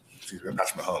title. Excuse me,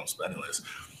 Patrick Mahomes. But anyways,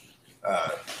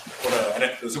 for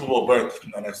the Super Bowl berth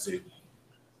in the NFC.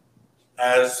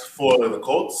 As for the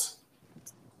Colts,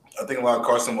 I think a lot of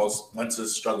Carson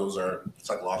Wentz's struggles are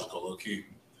psychological, low key.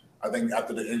 I think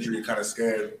after the injury, kind of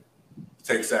scared to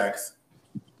take sacks.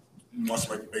 He wants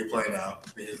to make a big play now.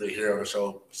 He's the hero to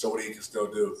show what he can still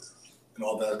do. And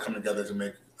all that come together to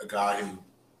make a guy who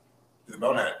is a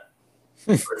bonehead.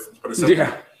 Pretty simple.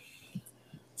 Yeah.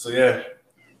 So, yeah,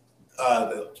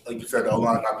 like you said, the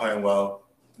O-line not playing well,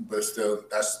 but still,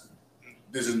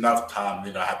 there's enough time,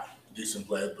 to have decent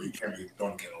play, but you can't be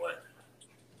throwing the game away.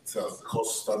 So the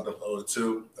Colts started up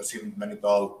 0-2. I've seen many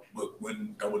thought would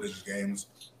win double-digit games.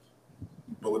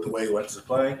 But with the way Wentz is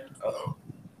playing,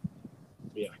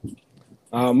 Yeah.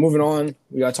 Moving on,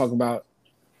 we got to talk about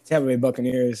Tampa Bay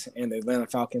Buccaneers and the Atlanta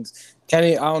Falcons.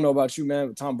 Kenny, I don't know about you, man,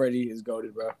 but Tom Brady is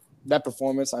goated, bro. That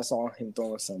performance, I saw him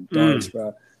throwing some darts,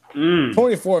 bro.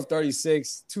 24 of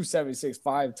 36, 276,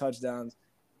 5 touchdowns.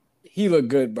 He looked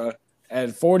good, bro.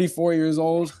 At 44 years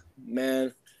old,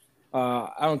 man,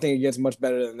 I don't think it gets much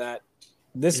better than that.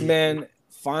 This man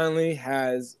finally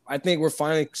has – I think we're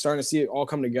finally starting to see it all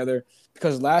come together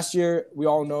because last year we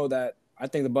all know that I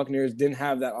think the Buccaneers didn't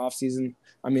have that offseason.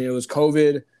 I mean, it was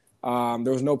COVID.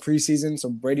 There was no preseason, so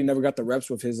Brady never got the reps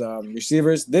with his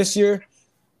receivers. This year,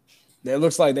 it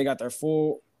looks like they got their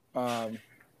full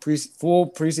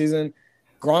preseason.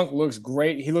 Gronk looks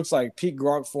great. He looks like peak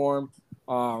Gronk form.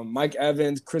 Mike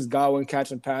Evans, Chris Godwin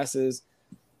catching passes.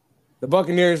 The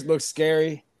Buccaneers look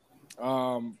scary.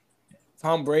 Tom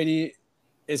Brady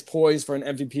is poised for an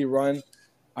MVP run.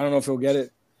 I don't know if he'll get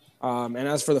it. And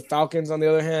as for the Falcons, on the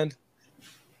other hand,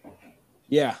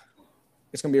 yeah,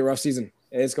 it's going to be a rough season.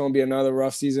 It's going to be another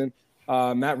rough season.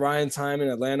 Matt Ryan's time in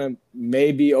Atlanta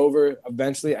may be over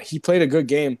eventually. He played a good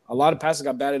game. A lot of passes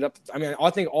got batted up. I mean, I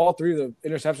think all 3 of the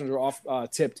interceptions were off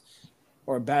tipped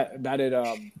or batted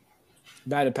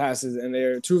passes,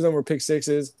 and 2 of them were pick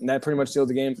sixes, and that pretty much sealed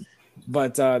the game.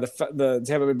 But the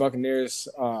Tampa Bay Buccaneers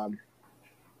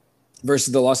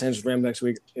versus the Los Angeles Rams next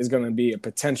week is going to be a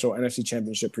potential NFC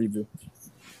Championship preview.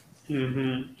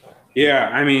 Yeah,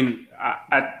 I mean,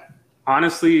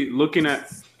 honestly, looking at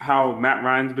how Matt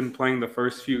Ryan's been playing the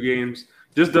first few games,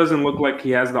 just doesn't look like he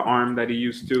has the arm that he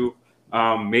used to.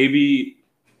 Maybe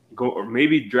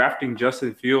drafting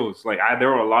Justin Fields. There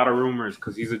were a lot of rumors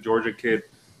because he's a Georgia kid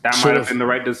that might have been the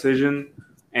right decision.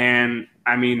 And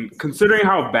I mean, considering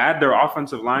how bad their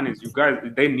offensive line is,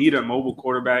 they need a mobile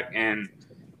quarterback, and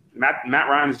Matt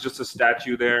Ryan is just a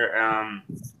statue there.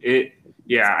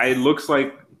 It looks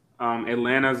like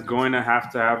Atlanta's going to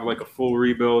have like a full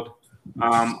rebuild.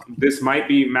 This might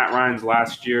be Matt Ryan's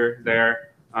last year there.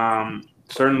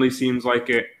 Certainly seems like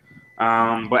it.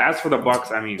 But as for the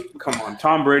Bucs, I mean, come on,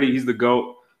 Tom Brady, he's the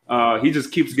GOAT. He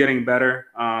just keeps getting better.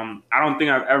 I don't think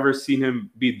I've ever seen him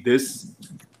be this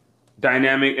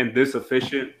dynamic and this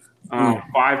efficient. 5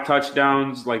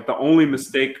 touchdowns. Like, the only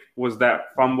mistake was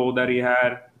that fumble that he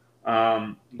had.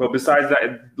 But besides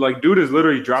that, like, dude is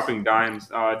literally dropping dimes.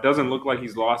 It doesn't look like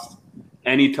he's lost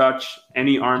any touch,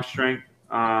 any arm strength.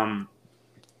 And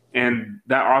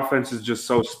that offense is just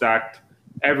so stacked.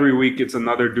 Every week it's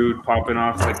another dude popping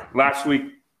off. Like last week,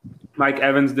 Mike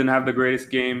Evans didn't have the greatest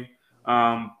game.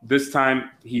 This time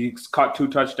he caught 2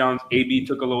 touchdowns. AB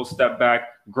took a little step back.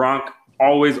 Gronk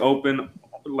always open,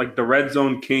 like the red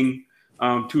zone king.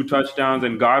 2 touchdowns,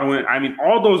 and Godwin. I mean,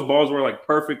 all those balls were like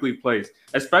perfectly placed,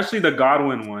 especially the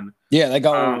Godwin one. Yeah, that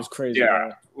Godwin was crazy.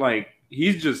 Yeah, bro. like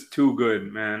he's just too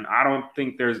good, man. I don't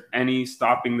think there's any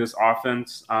stopping this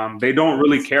offense. They don't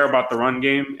really care about the run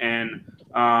game, and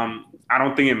I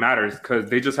don't think it matters because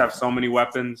they just have so many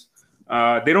weapons.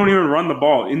 They don't even run the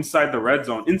ball inside the red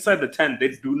zone, inside the 10. They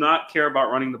do not care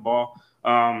about running the ball.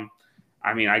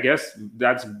 I mean, I guess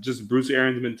that's just Bruce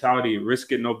Arians' mentality: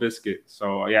 risk it, no biscuit.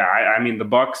 So yeah, I mean the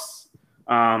Bucs,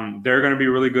 they're going to be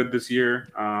really good this year.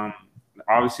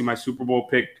 Obviously, my Super Bowl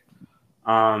pick.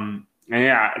 And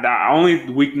yeah, the only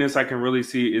weakness I can really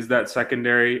see is that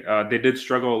secondary. They did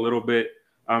struggle a little bit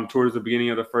towards the beginning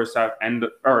of the first half,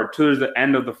 towards the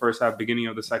end of the first half, beginning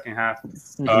of the second half.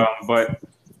 But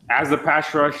as the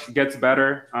pass rush gets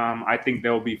better, I think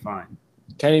they'll be fine.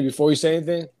 Kenny, before you say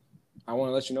anything, I want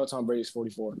to let you know Tom Brady's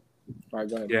 44. All right,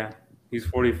 go ahead. Yeah, he's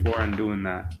 44 and doing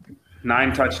that.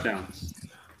 9 touchdowns.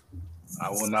 I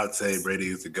will not say Brady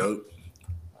is the GOAT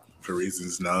for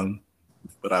reasons known,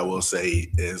 but I will say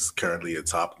he is currently a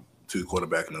top 2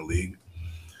 quarterback in the league.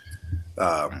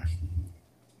 That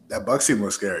Bucs team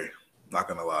looks scary, not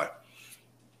going to lie.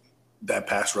 That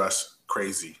pass rush,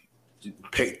 crazy.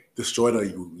 Destroyed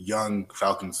a young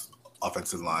Falcons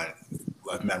offensive line.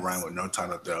 Left Matt Ryan with no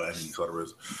time to throw any sort of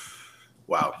risk.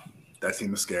 Wow, that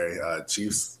team is scary.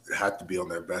 Chiefs have to be on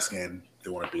their best game. They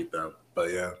want to beat them.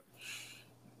 But yeah,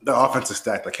 the offense is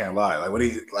stacked. I can't lie.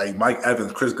 Like Mike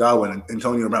Evans, Chris Godwin, and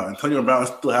Antonio Brown. Antonio Brown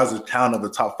still has the talent of the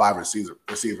top 5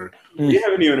 receiver. We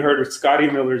haven't even heard of Scotty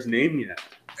Miller's name yet.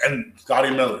 And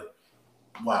Scotty Miller.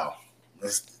 Wow.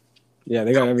 Yeah,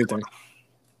 they got everything.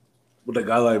 With a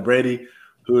guy like Brady,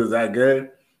 who is that good,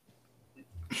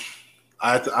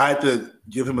 I had to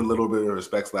give him a little bit of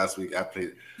respect last week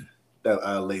after that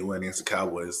late win against the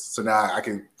Cowboys. So now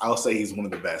I'll say he's one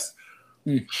of the best.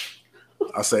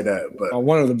 I'll say that. But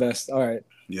one of the best. All right.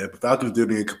 Yeah, but Falcons do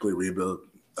need a complete rebuild.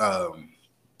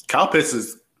 Kyle Pitts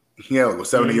is, with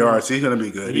 70 yards. He's going to be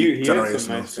good. He's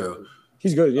generational. So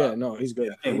he's good. Yeah, no, he's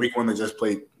good. In week 1,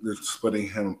 they're splitting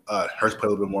him. Hurts played a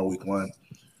little bit more week 1.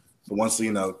 But once,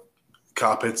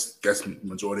 Kyle Pitts gets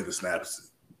majority of the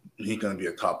snaps, he's going to be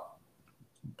a top,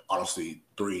 honestly,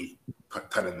 3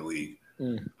 tight in the league.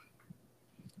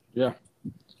 Yeah.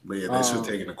 But yeah, they should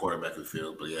take in the quarterback of the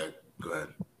field. But yeah, go ahead.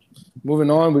 Moving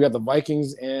on, we got the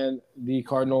Vikings and the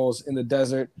Cardinals in the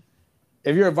desert.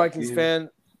 If you're a Vikings fan,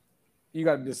 you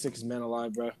got to be the sickest man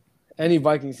alive, bro. Any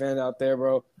Vikings fan out there,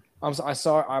 bro, I'm so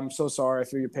sorry. I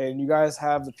feel your pain. You guys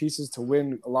have the pieces to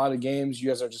win a lot of games. You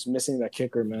guys are just missing that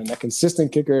kicker, man. That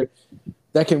consistent kicker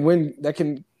that can win, that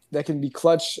can be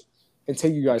clutch and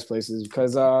take you guys places.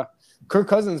 Because Kirk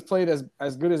Cousins played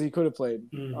as good as he could have played.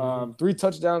 3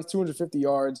 touchdowns, 250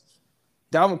 yards.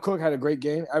 Dalvin Cook had a great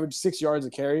game, averaged 6 yards a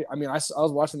carry. I mean, I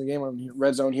was watching the game on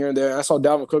Red Zone here and there. And I saw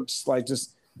Dalvin Cook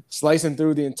just slicing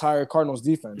through the entire Cardinals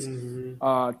defense.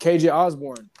 KJ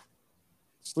Osborne,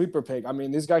 sleeper pick. I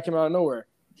mean, this guy came out of nowhere.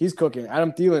 He's cooking.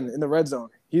 Adam Thielen in the red zone.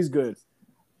 He's good.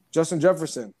 Justin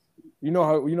Jefferson, you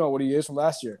know what he is from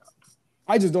last year.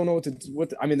 I just don't know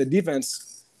I mean, the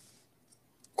defense.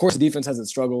 Of course, the defense has its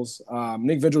struggles.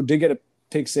 Nick Vigil did get a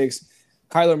pick 6.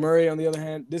 Kyler Murray, on the other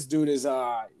hand, this dude is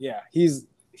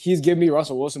he's giving me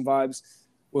Russell Wilson vibes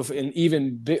with an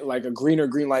even bit like a greener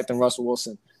green light than Russell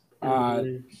Wilson.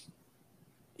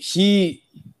 He's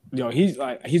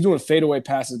doing fadeaway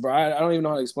passes, bro. I don't even know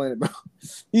how to explain it, bro.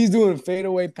 He's doing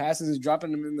fadeaway passes. He's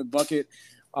dropping them in the bucket.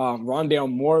 Rondale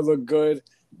Moore looked good.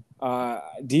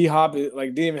 D-Hop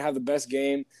didn't even have the best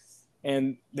game,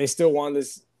 and they still won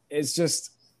this. It's just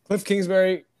Cliff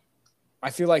Kingsbury. I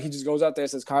feel like he just goes out there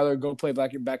and says, Kyler, go play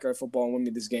backyard football and win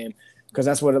me this game, because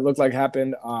that's what it looked like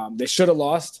happened. They should have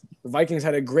lost. The Vikings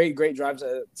had a great drive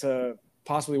to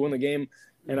possibly win the game.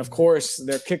 And, of course,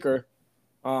 their kicker,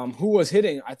 who was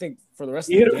hitting, I think, for the rest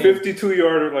of the game. He hit a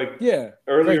 52-yarder,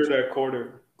 earlier that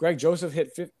quarter. Greg Joseph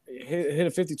hit a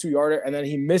 52-yarder, and then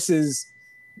he misses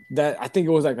that. I think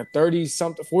it was like a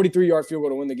 43-yard field goal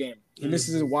to win the game. He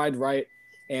misses it wide right,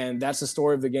 and that's the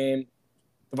story of the game.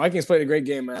 The Vikings played a great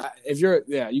game, man.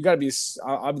 You got to be.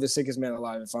 I'll be the sickest man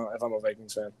alive if I'm a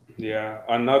Vikings fan. Yeah,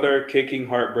 another kicking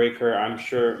heartbreaker. I'm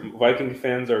sure Viking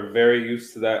fans are very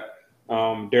used to that.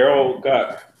 Daryl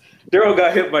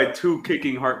got hit by 2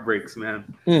 kicking heartbreaks,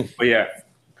 man. But yeah,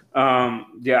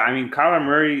 I mean, Kyler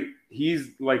Murray, he's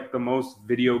like the most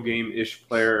video game-ish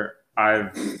player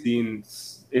I've seen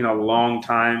in a long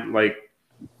time. Like,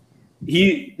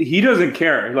 he doesn't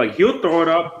care. Like, he'll throw it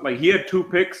up. Like, he had 2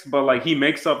 picks, but like he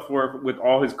makes up for it with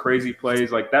all his crazy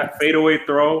plays. Like that fadeaway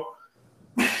throw,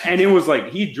 and it was like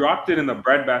he dropped it in the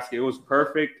breadbasket. It was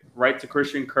perfect, right to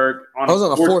Christian Kirk on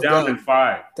a fourth down and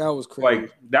 5. That was crazy.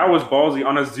 Like, that was ballsy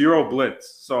on a 0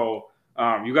 blitz. So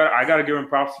I gotta give him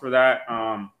props for that.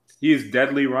 He is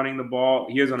deadly running the ball.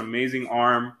 He has an amazing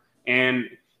arm, and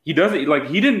he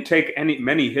didn't take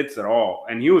many hits at all,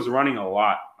 and he was running a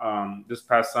lot this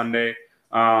past Sunday.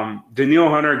 Daniil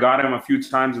Hunter got him a few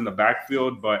times in the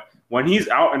backfield, but when he's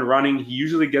out and running, he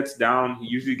usually gets down. He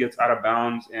usually gets out of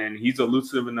bounds, and he's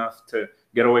elusive enough to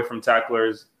get away from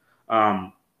tacklers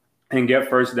and get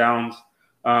first downs.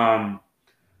 The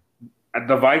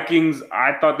Vikings,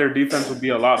 I thought their defense would be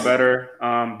a lot better.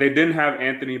 They didn't have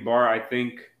Anthony Barr, I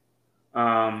think.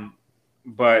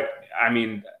 But, I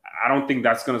mean, I don't think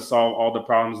that's going to solve all the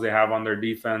problems they have on their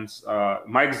defense.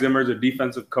 Mike Zimmer's a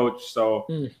defensive coach, so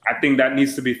I think that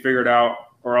needs to be figured out,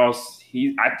 or else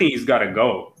I think he's got to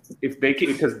go. If they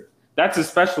can, because that's his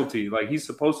specialty. Like, he's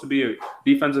supposed to be a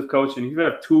defensive coach, and you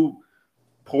have 2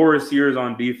 poorest years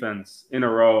on defense in a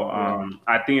row.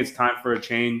 I think it's time for a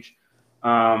change.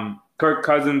 Kirk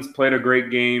Cousins played a great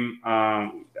game.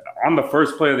 On the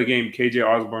first play of the game, KJ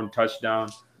Osborne touchdown.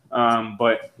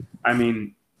 But, I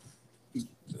mean,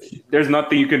 there's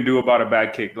nothing you can do about a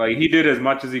bad kick. Like, he did as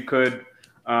much as he could.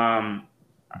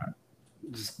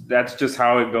 That's just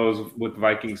how it goes with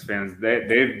Vikings fans.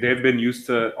 They've been used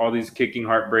to all these kicking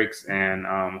heartbreaks, and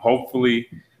hopefully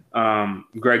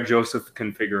Greg Joseph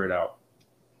can figure it out.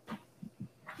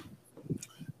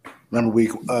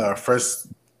 Remember first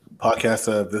podcast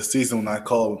of this season when I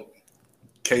called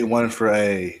K1 for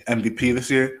a MVP this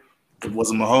year? It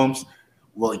wasn't Mahomes.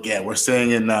 Well, yeah, we're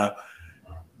saying in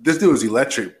this dude is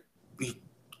electric. He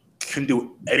can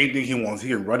do anything he wants. He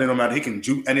can run it no matter. He can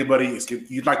juke anybody.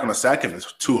 He's not going to sack him.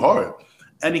 It's too hard.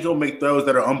 And he can make throws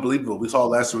that are unbelievable. We saw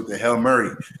last year with the Hail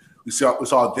Murray. We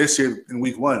saw this year in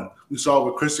week 1. We saw it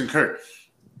with Christian Kirk.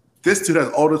 This dude has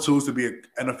all the tools to be an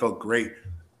NFL great,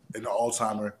 an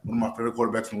all-timer, one of my favorite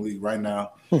quarterbacks in the league right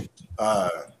now.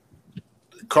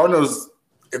 Cardinals,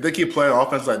 if they keep playing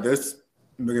offense like this,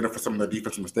 they're going to for some of their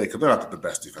defensive mistakes, because they're not the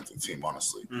best defensive team,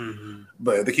 honestly.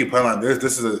 But if they keep playing like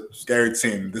this is a scary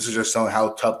team. This is just showing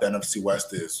how tough the NFC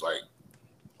West is. Like,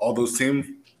 all those teams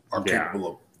are capable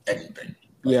of anything.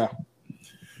 Yeah.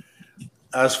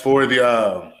 As for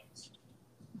the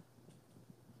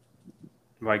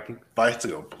Vikings.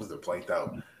 They're blanked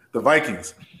out. The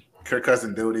Vikings, Kirk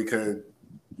Cousins did what he could.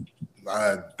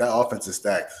 That offense is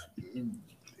stacked.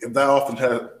 If that offense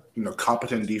had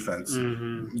competent defense,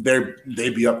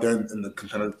 they'd be up there in the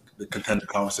contender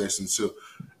conversation too.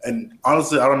 And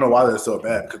honestly, I don't know why they're so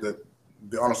bad, because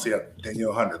they honestly have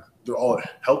Daniel Hunter. They're all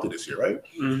healthy this year, right?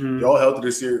 They're all healthy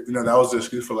this year. That was the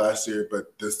excuse for last year,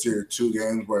 but this year, 2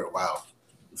 games where, wow,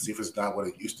 let's see if it's not what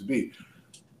it used to be.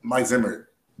 Mike Zimmer,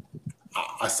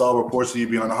 I saw reports of you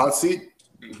being on the hot seat.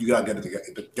 You got to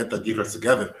get the defense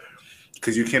together,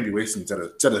 because you can't be wasting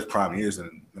Jetta's prime years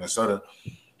in Minnesota.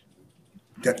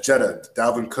 Jetta,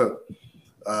 Dalvin Cook,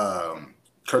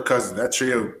 Kirk Cousins, that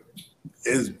trio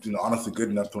is honestly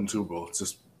good enough to win Super Bowl.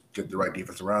 Just get the right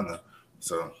defense around them.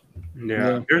 So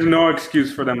there's no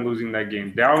excuse for them losing that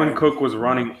game. Dalvin Cook was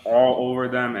running all over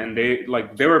them, and they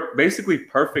were basically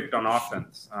perfect on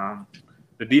offense.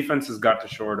 The defense has got to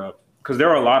shore it up, because there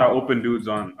are a lot of open dudes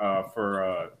on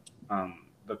for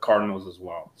the Cardinals as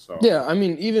well. So yeah, I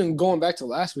mean, even going back to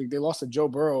last week, they lost to Joe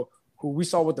Burrow, who we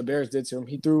saw what the Bears did to him.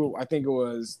 He threw, I think it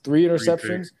was 3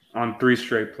 interceptions on 3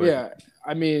 straight plays. Yeah,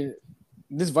 I mean,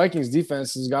 this Vikings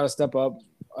defense has got to step up.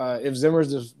 If Zimmer's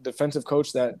the defensive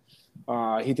coach that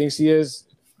he thinks he is,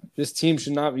 this team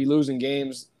should not be losing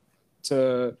games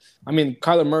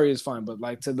Kyler Murray is fine, but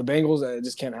like to the Bengals, it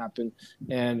just can't happen.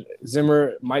 And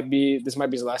Zimmer might be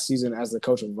his last season as the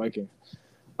coach of the Vikings.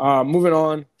 Moving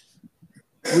on,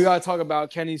 we gotta talk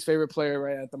about Kenny's favorite player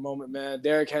right at the moment, man.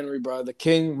 Derrick Henry, bro. The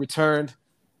king returned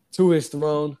to his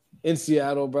throne in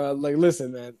Seattle, bro. Like,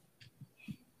 listen, man.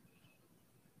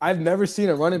 I've never seen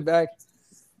a running back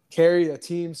carry a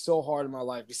team so hard in my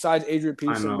life. Besides Adrian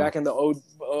Peterson back in the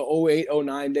 08,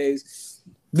 09 days.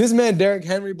 This man, Derrick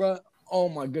Henry, bro. Oh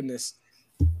my goodness.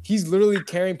 He's literally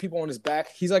carrying people on his back.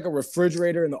 He's like a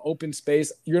refrigerator in the open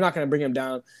space. You're not going to bring him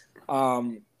down.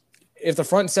 If the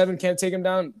front seven can't take him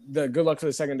down, good luck to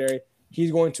the secondary.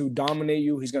 He's going to dominate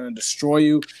you. He's going to destroy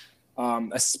you.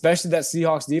 Especially that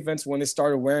Seahawks defense when it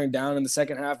started wearing down in the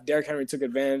second half. Derrick Henry took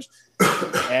advantage,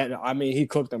 and he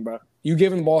cooked them, bro. You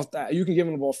give him the ball, you can give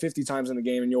him the ball 50 times in the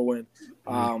game, and you'll win.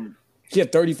 He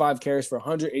had 35 carries for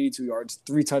 182 yards,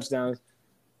 3 touchdowns.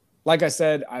 Like I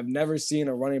said, I've never seen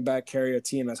a running back carry a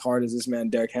team as hard as this man,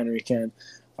 Derrick Henry, can.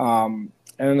 And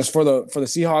as for the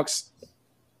Seahawks,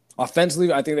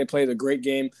 offensively, I think they played a great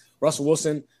game. Russell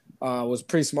Wilson was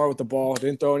pretty smart with the ball,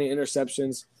 didn't throw any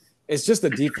interceptions. It's just the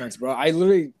defense, bro.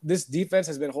 This defense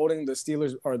has been holding the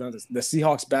Steelers or the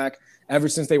Seahawks back ever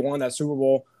since they won that Super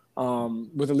Bowl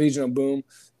with the Legion of Boom.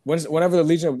 Whenever the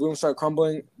Legion of Boom started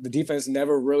crumbling, the defense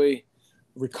never really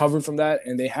recovered from that,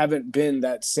 and they haven't been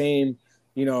that same,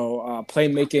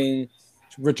 playmaking,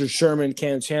 Richard Sherman,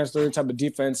 Cam Chancellor type of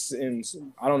defense in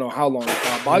I don't know how long.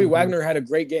 Bobby Wagner had a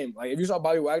great game. Like if you saw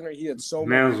Bobby Wagner, he had so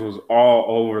many. Man was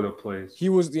all over the place. He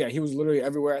was literally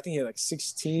everywhere. I think he had like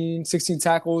 16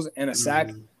 tackles and a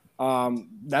sack.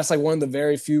 That's like one of the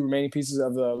very few remaining pieces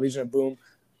of the Legion of Boom.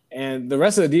 And the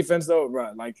rest of the defense though,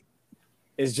 bro, like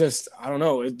it's just I don't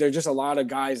know. There's just a lot of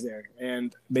guys there,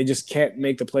 and they just can't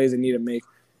make the plays they need to make.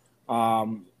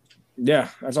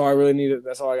 That's all I really needed.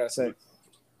 That's all I gotta say.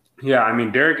 Yeah, I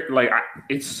mean, Derrick,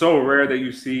 it's so rare that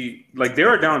you see, they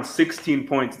were down 16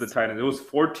 points to the Titans. It was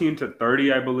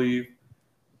 14-30, I believe.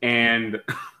 And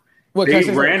they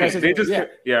ran it. They just,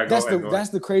 that's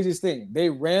the craziest thing. They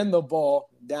ran the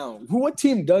ball down. What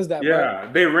team does that? Yeah,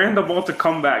 bro? They ran the ball to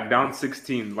come back down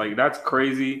 16. That's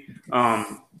crazy.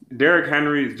 Derrick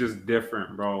Henry is just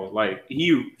different, bro.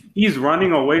 He's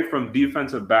running away from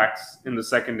defensive backs in the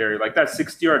secondary. That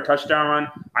 60-yard touchdown run,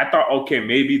 I thought, okay,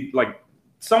 maybe,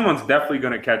 someone's definitely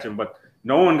going to catch him, but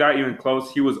no one got even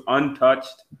close. He was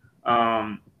untouched.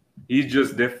 He's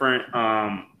just different.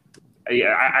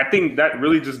 I think that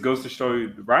really just goes to show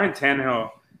you Ryan Tannehill.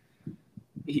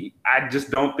 I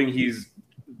don't think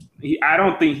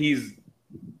he's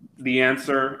the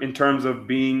answer in terms of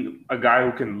being a guy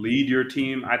who can lead your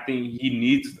team. I think he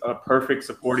needs a perfect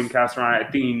supporting cast around. I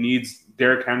think he needs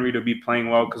Derrick Henry to be playing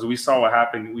well because we saw what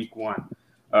happened week 1.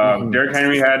 Derrick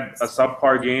Henry had a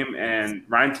subpar game, and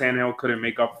Ryan Tannehill couldn't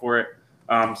make up for it.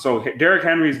 So Derrick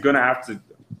Henry is going to have to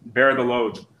bear the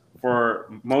load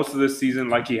for most of this season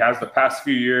like he has the past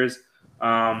few years,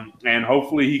 and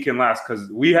hopefully he can last because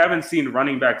we haven't seen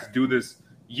running backs do this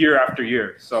year after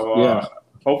year. So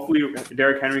hopefully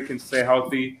Derrick Henry can stay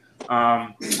healthy.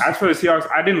 As for the Seahawks,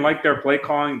 I didn't like their play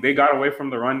calling. They got away from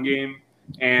the run game,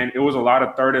 and it was a lot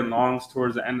of 3rd and longs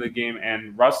towards the end of the game,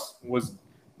 and Russ was –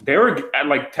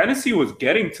 Tennessee was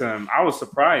getting to him. I was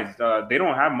surprised. They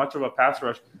don't have much of a pass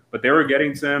rush, but they were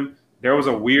getting to him. There was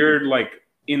a weird,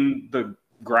 in the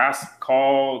grass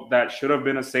call that should have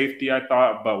been a safety, I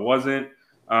thought, but wasn't.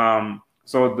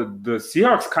 So the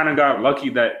Seahawks kind of got lucky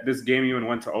that this game even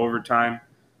went to overtime.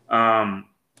 King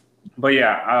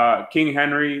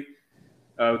Henry,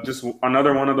 just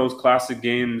another one of those classic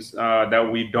games that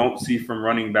we don't see from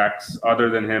running backs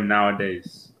other than him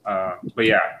nowadays.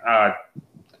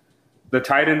 The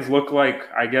Titans look like,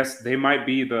 I guess, they might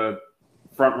be the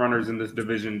front runners in this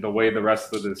division the way the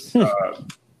rest of this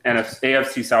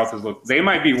AFC South has looked. They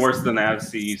might be worse than the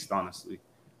AFC East, honestly.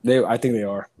 I think they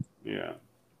are. Yeah,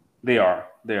 they are.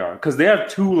 Because they have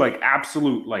 2,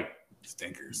 absolute,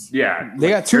 stinkers. Yeah. They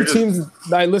got 2 teams.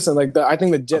 I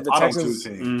think the Texans.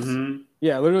 Mm-hmm.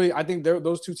 Yeah, literally, I think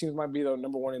those 2 teams might be the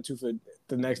number 1 and 2 for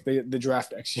the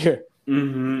draft next year.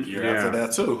 Mm-hmm. Year after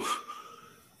that, too.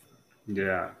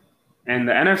 Yeah. And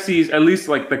the NFC's, at least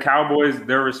the Cowboys,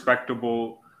 they're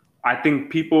respectable. I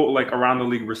think people around the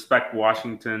league respect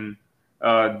Washington.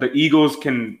 The Eagles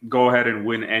can go ahead and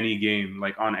win any game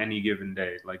on any given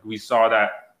day. We saw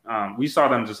that. We saw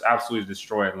them just absolutely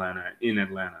destroy Atlanta in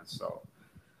Atlanta. So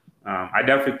I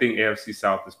definitely think AFC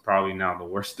South is probably now the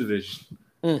worst division.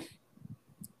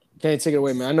 Can't take it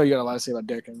away, man. I know you got a lot to say about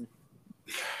Derrick Henry.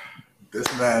 This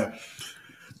man,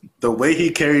 the way he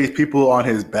carries people on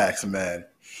his backs, man.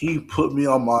 He put me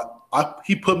on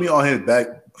his back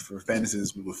for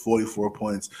fantasies with 44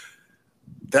 points.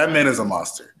 That man is a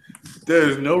monster. There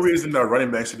is no reason that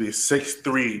running back should be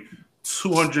 6'3",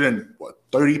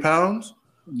 230 pounds.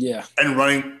 Yeah. And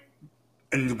running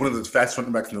and one of the fastest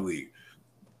running backs in the league.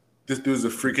 This dude's a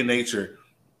freak of nature.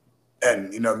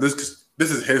 And, this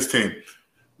is his team.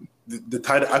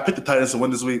 I picked the Titans to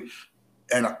win this week,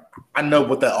 and I know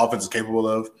what that offense is capable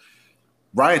of.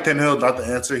 Ryan Tannehill is not the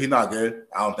answer. He's not good.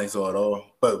 I don't think so at all.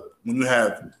 But when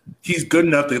he's good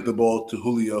enough to get the ball to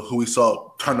Julio, who we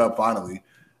saw turn up finally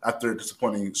after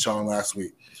disappointing Sean last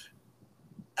week.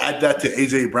 Add that to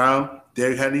A.J. Brown,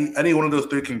 Derrick Henry. Any one of those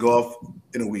three can go off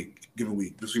in a given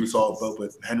week. This week we saw both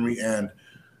with Henry and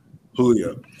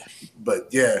Julio. But,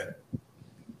 yeah,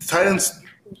 the Titans,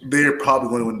 they're probably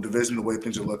going to win the division the way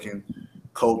things are looking.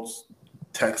 Colts,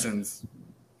 Texans,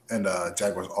 and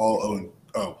Jaguars all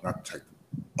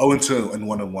 0-2 and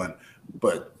 1-1.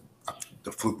 But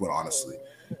the fluke win, honestly.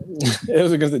 It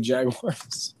was against the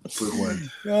Jaguars. Fluke win.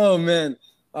 Oh, man.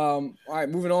 All right,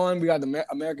 moving on. We got the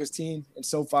America's team in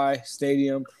SoFi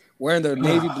Stadium wearing their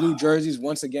navy blue jerseys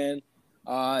once again.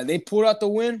 They pulled out the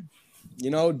win.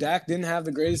 Dak didn't have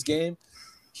the greatest game.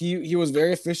 He was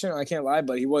very efficient, I can't lie,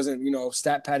 but he wasn't,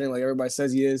 stat padding like everybody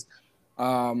says he is.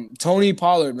 Tony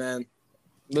Pollard, man,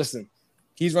 listen,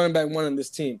 he's running back one in this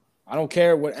team. I don't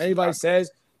care what anybody says.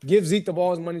 Give Zeke the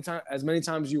ball as many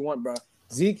times as you want, bro.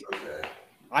 Zeke,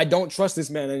 I don't trust this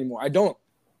man anymore. I don't.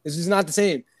 It's just not the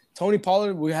same. Tony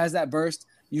Pollard, who has that burst,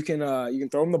 you can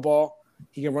throw him the ball.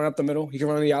 He can run up the middle. He can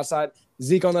run on the outside.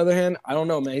 Zeke, on the other hand, I don't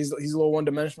know, man. He's a little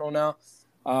one-dimensional now.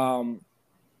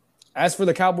 As for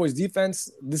the Cowboys defense,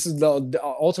 this is the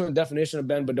ultimate definition of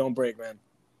bend but don't break, man.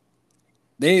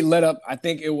 They let up, I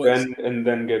think it was bend and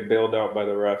then get bailed out by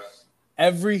the refs.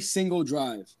 Every single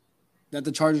drive that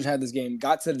the Chargers had this game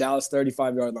got to the Dallas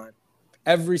 35-yard line.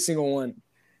 Every single one.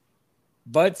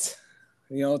 But,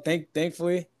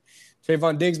 thankfully,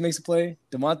 Trayvon Diggs makes a play.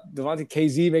 Devontae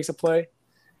KZ makes a play.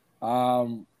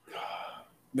 The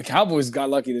Cowboys got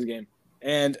lucky this game.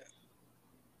 And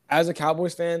as a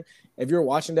Cowboys fan, if you're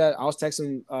watching that, I was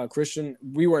texting Christian.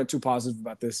 We weren't too positive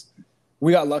about this.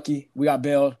 We got lucky. We got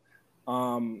bailed.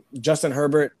 Justin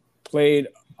Herbert played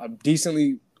a decent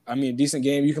game.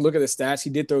 You can look at the stats. He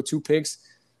did throw 2 picks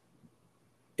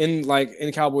in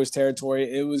Cowboys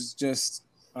territory. It was just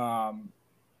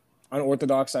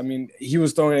unorthodox. I mean, he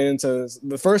was throwing it into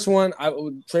the first one.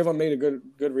 Trayvon made a good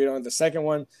read on it. The second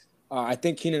one, I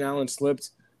think Keenan Allen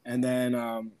slipped. And then,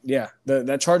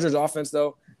 that Chargers offense,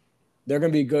 though, they're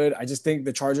going to be good. I just think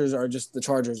the Chargers are just the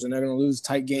Chargers, and they're going to lose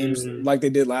tight games like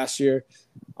they did last year.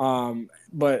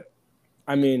 But,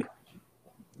 I mean,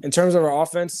 in terms of our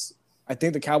offense, I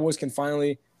think the Cowboys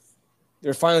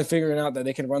they're finally figuring out that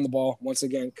they can run the ball once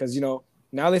again because,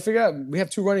 now they figure out we have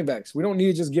 2 running backs. We don't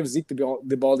need to just give Zeke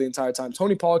the ball the entire time.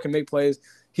 Tony Pollard can make plays.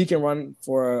 He can run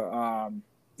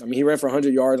he ran for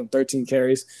 100 yards on 13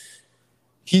 carries.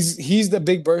 He's the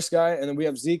big burst guy, and then we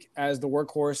have Zeke as the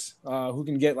workhorse who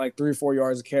can get 3 or 4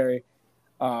 yards of carry.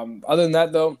 Other than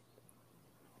that, though,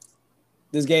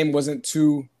 this game wasn't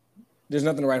too – there's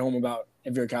nothing to write home about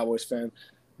if you're a Cowboys fan.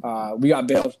 We got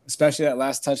bailed, especially that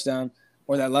last touchdown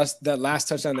or that last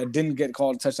touchdown that didn't get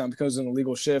called a touchdown because of an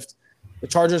illegal shift. The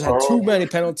Chargers had too many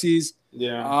penalties,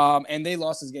 and they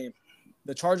lost this game.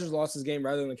 The Chargers lost this game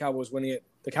rather than the Cowboys winning it.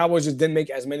 The Cowboys just didn't make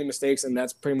as many mistakes, and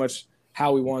that's pretty much –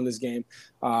 how we won this game.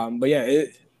 But yeah,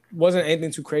 it wasn't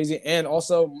anything too crazy. And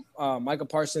also, Micah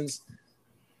Parsons,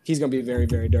 he's going to be very,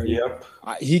 very dirty. Yep.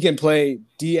 He can play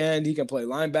D-end. He can play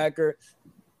linebacker.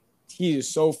 He is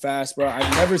so fast, bro.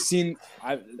 I've never seen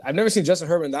Justin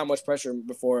Herbert in that much pressure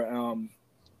before.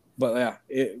 But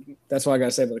yeah, that's what I got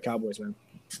to say about the Cowboys, man.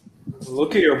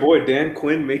 Look at your boy Dan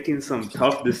Quinn making some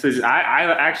tough decisions. I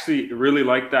actually really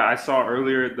like that. I saw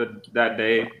earlier that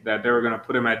day that they were going to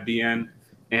put him at D-end.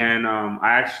 And I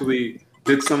actually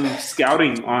did some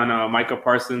scouting on Micah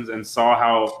Parsons and saw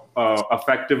how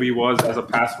effective he was as a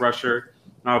pass rusher,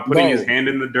 putting his hand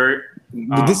in the dirt.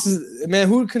 This is, man,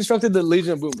 who constructed the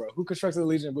Legion of Boom, bro? Who constructed the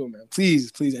Legion of Boom, man? Please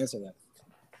answer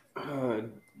that.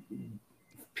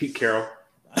 Pete Carroll.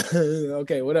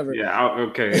 Okay, whatever. Yeah,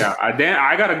 okay, yeah.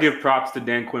 I got to give props to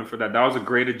Dan Quinn for that. That was a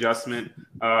great adjustment.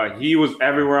 He was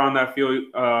everywhere on that field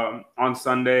on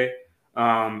Sunday.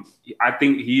 I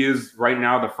think he is right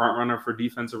now the front runner for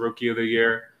Defensive Rookie of the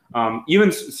Year.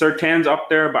 Even Surtain's up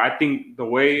there, but I think the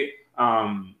way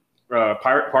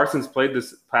Parsons played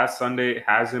this past Sunday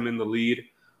has him in the lead.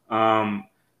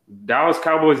 Dallas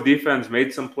Cowboys defense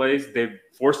made some plays. They've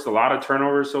forced a lot of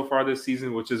turnovers so far this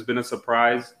season, which has been a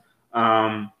surprise.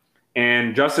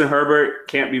 And Justin Herbert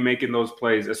can't be making those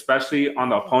plays, especially on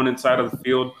the opponent side of the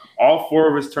field. All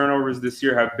 4 of his turnovers this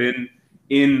year have been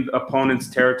in opponent's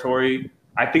territory.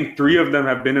 I think 3 of them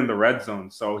have been in the red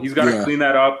zone. So he's got to clean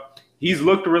that up. He's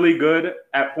looked really good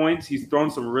at points. He's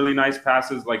thrown some really nice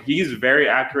passes. Like, he's very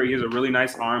accurate. He has a really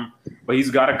nice arm, but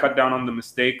he's got to cut down on the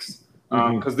mistakes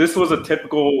because this was a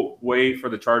typical way for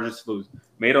the Chargers to lose.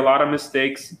 Made a lot of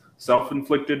mistakes,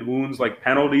 self-inflicted wounds like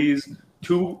penalties,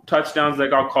 2 touchdowns that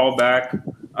got called back.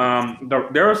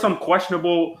 There were some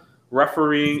questionable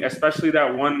refereeing, especially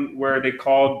that one where they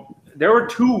called – there were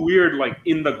 2 weird, like,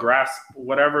 in the grasp,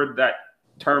 whatever that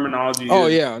terminology is. Oh,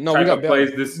 yeah. No, we got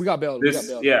bailed. We got bailed.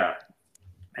 Yeah.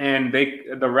 And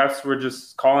the refs were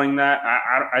just calling that.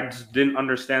 I just didn't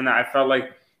understand that. I felt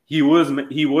like he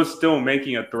was still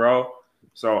making a throw.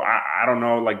 So I don't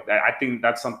know. Like, I think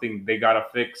that's something they got to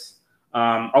fix.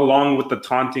 Along with the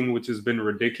taunting, which has been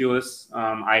ridiculous.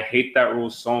 I hate that rule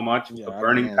so much. The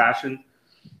burning passion.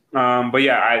 But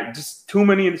yeah, just too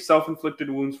many self-inflicted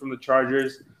wounds from the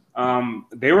Chargers.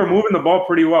 They were moving the ball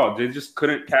pretty well. They just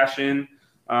couldn't cash in.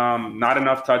 Not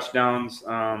enough touchdowns.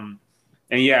 And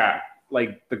yeah,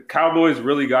 like, the Cowboys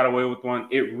really got away with one.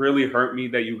 It really hurt me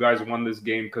that you guys won this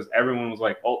game because everyone was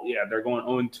like, oh, yeah, they're going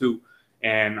 0-2.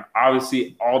 And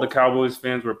obviously all the Cowboys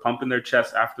fans were pumping their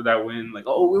chests after that win. Like,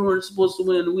 oh, we weren't supposed to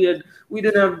win. We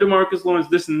didn't have DeMarcus Lawrence,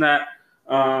 this and that.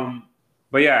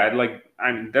 But yeah, like,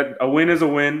 that a win is a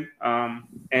win.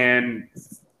 And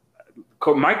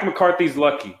Mike McCarthy's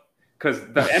lucky because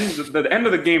the end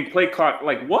of the game play clock,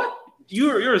 like, what?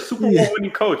 You're a Super Bowl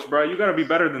winning coach, bro. You got to be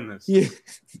better than this. Yeah,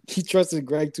 he trusted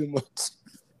Greg too much.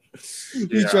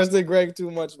 He trusted Greg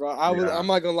too much, bro. I'm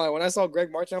not gonna lie. When I saw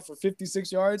Greg march out for 56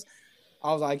 yards,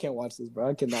 I was like, I can't watch this, bro.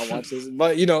 I cannot watch this.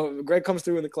 But Greg comes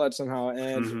through in the clutch somehow,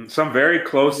 and some very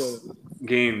close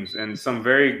games and some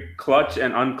very clutch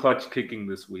and unclutch kicking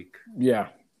this week. Yeah.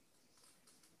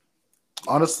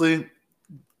 Honestly,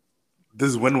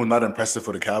 this win was not impressive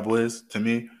for the Cowboys to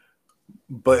me.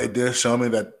 But it did show me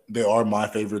that they are my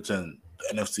favorites in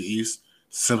the NFC East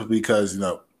simply because,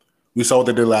 we saw what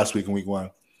they did last week in week 1.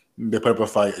 They put up a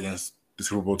fight against the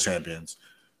Super Bowl champions.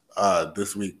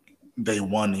 This week, they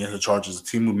won against the Chargers, a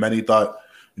team who many thought,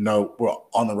 were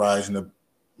on the rise and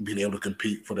being able to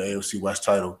compete for the AFC West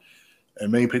title.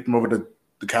 And many picked them over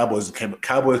the Cowboys.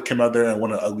 Cowboys came out there and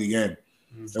won an ugly game.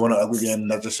 They won an ugly game,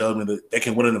 and that just showed me that they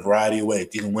can win in a variety of ways.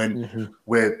 You can win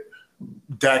with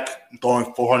Dak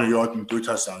throwing 400 yards and 3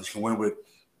 touchdowns. You can win with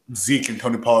Zeke and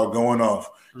Tony Pollard going off.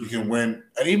 You can win.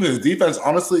 And even his defense,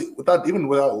 honestly, without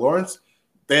Lawrence,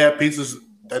 they have pieces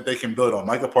that they can build on.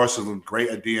 Micah Parsons was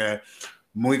great at DN.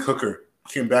 Malik Hooker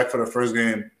came back for the first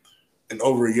game in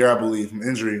over a year, I believe, from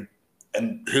injury,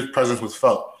 and his presence was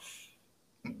felt.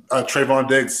 Trayvon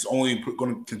Diggs is only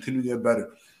going to continue to get better.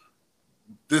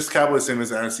 This Cowboys team is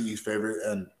the NFC East favorite,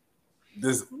 and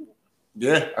this,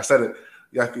 I said it.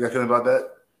 You got feeling about that?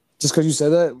 Just because you said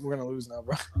that, we're gonna lose now,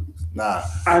 bro. Nah.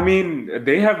 I mean,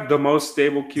 they have the most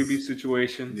stable QB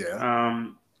situation. Yeah.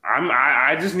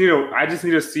 I just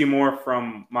need to see more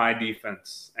from my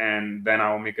defense, and then I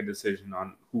will make a decision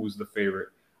on who's the favorite.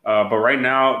 But right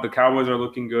now, the Cowboys are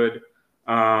looking good,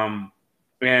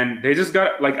 and they just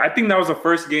got I think that was the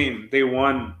first game they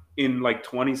won in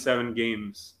 27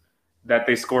 games that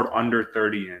they scored under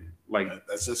 30 in.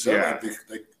 That's just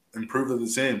they improved the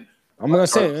same. I'm gonna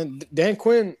say, man, Dan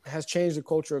Quinn has changed the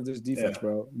culture of this defense,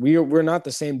 bro. We're not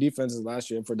the same defense as last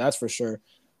year, that's for sure.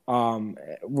 I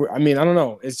mean, I don't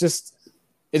know. It's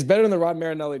better than the Rod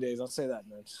Marinelli days. I'll say that,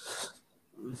 man.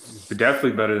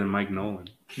 Definitely better than Mike Nolan.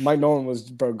 Mike Nolan was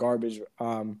garbage.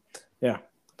 Yeah.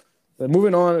 But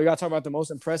moving on, we got to talk about the most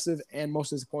impressive and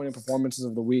most disappointing performances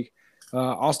of the week.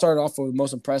 I'll start off with the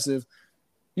most impressive.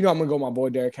 I'm going to go with my boy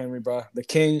Derrick Henry, bro. The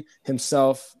king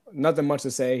himself. Nothing much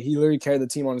to say. He literally carried the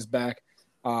team on his back.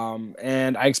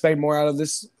 And I expect more out of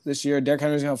this year. Derrick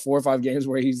Henry's going to have 4 or 5 games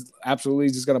where he's absolutely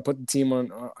just going to put the team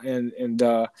on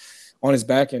on his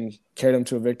back and carry them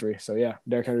to a victory. So, yeah,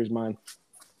 Derrick Henry's mine.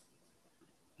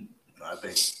 I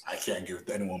think I can't give it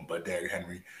to anyone but Derrick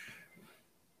Henry.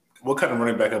 What kind of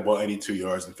running back had ball 82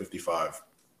 yards and 55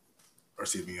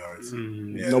 receiving yards?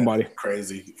 Nobody.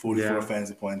 Crazy. 44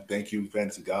 fantasy points. Thank you,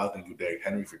 Fantasy God. Thank you, Derrick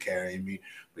Henry, for carrying me.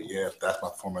 But, yeah, that's my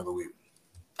performer of the week.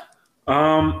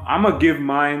 I'm going to give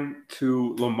mine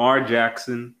to Lamar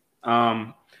Jackson.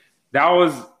 That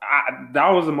was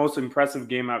the most impressive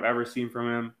game I've ever seen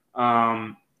from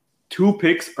him. 2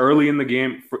 picks early in the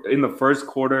game in the first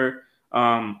quarter.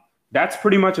 That's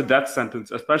pretty much a death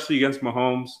sentence, especially against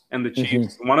Mahomes and the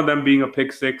Chiefs. One of them being a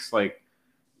pick 6.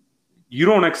 You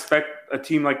don't expect a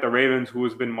team like the Ravens, who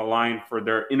has been maligned for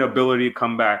their inability to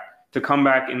come back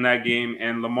in that game.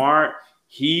 And Lamar,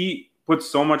 he puts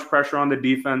so much pressure on the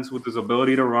defense with his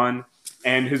ability to run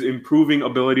and his improving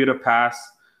ability to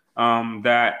pass.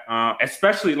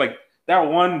 Especially like that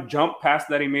one jump pass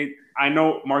that he made. I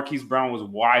know Marquise Brown was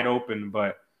wide open,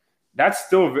 but that's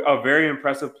still a very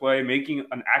impressive play, making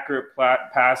an accurate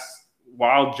pass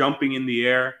while jumping in the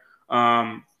air.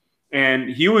 And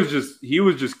he was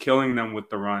just killing them with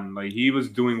the run. Like he was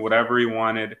doing whatever he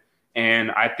wanted.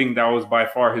 And I think that was by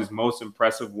far his most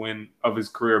impressive win of his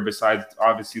career, besides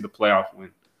obviously the playoff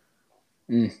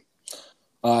win.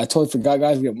 I totally forgot,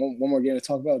 guys. We have one more game to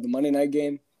talk about. The Monday night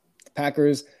game. The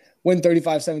Packers win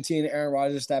 35-17. Aaron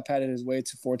Rodgers stat padded his way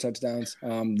to 4 touchdowns.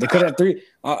 They could have 3.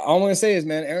 All I'm going to say is,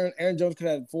 man, Aaron Jones could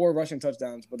have 4 rushing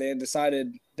touchdowns, but they had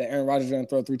decided that Aaron Rodgers was going to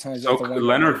throw 3 times. So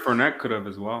Leonard Fournette could have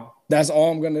as well. That's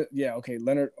all I'm going to – yeah, okay,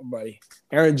 Leonard, buddy.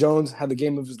 Aaron Jones had the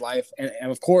game of his life.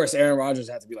 And of course, Aaron Rodgers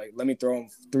had to be like, let me throw him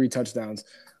 3 touchdowns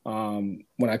when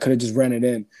I could have just ran it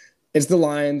in. It's the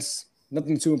Lions.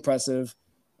 Nothing too impressive.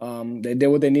 They did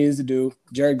what they needed to do.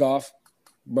 Jared Goff,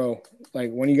 bro, like,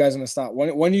 when are you guys going to stop?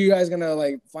 When are you guys going to,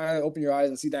 like, finally open your eyes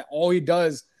and see that all he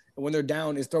does when they're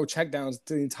down is throw checkdowns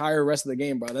to the entire rest of the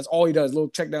game, bro? That's all he does, little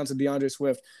checkdowns to DeAndre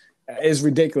Swift. It's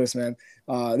ridiculous, man.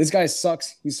 This guy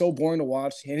sucks. He's so boring to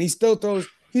watch, and he still throws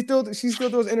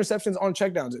interceptions on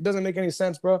checkdowns. It doesn't make any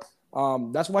sense, bro.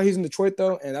 That's why he's in Detroit,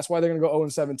 though, and that's why they're going to go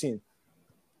 0-17.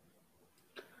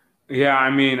 Yeah, I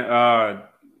mean,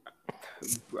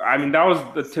 that was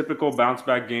the typical bounce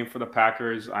back game for the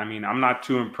Packers. I mean, I'm not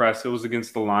too impressed. It was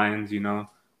against the Lions, you know.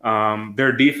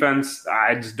 Their defense,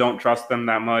 I just don't trust them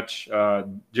that much.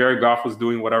 Jared Goff was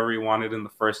doing whatever he wanted in the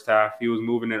first half. He was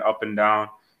moving it up and down.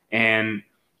 And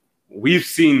we've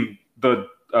seen the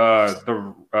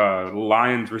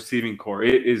Lions receiving core.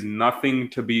 It is nothing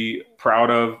to be proud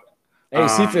of. Hey,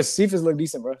 Cephas look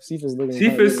decent, bro.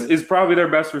 Cephas is probably their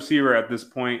best receiver at this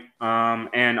point.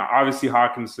 And obviously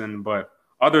Hawkinson. But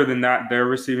other than that, their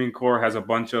receiving core has a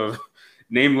bunch of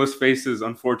nameless faces,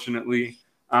 unfortunately.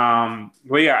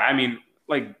 But yeah, I mean,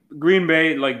 like Green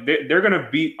Bay, like they're going to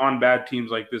beat on bad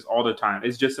teams like this all the time.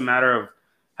 It's just a matter of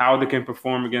how they can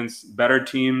perform against better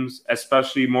teams,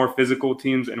 especially more physical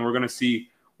teams. And we're going to see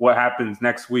what happens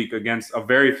next week against a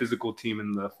very physical team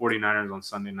in the 49ers on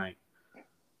Sunday night.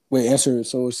 Wait, answer.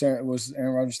 So was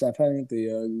Aaron Rodgers stat padding at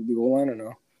the goal line or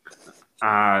no?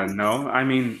 No. I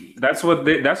mean, that's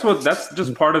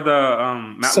just part of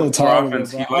the Matt so LaFleur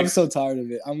offense. I'm so tired of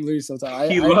it. I'm literally so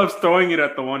tired. He loves throwing it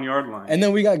at the 1 yard line. And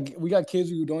then we got kids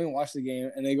who don't even watch the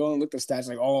game, and they go and look at the stats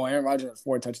like, oh, Aaron Rodgers has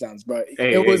 4 touchdowns, but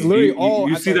it was literally all.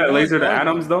 You see that laser to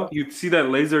Adams though? You see that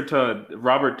laser to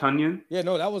Robert Tonyan? Yeah,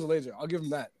 no, that was a laser. I'll give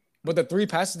him that. But the 3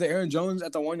 passes to Aaron Jones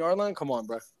at the 1 yard line, come on,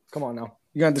 bro. Come on now.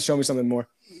 You're going to have to show me something more.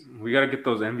 We got to get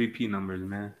those MVP numbers,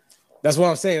 man. That's what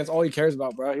I'm saying. That's all he cares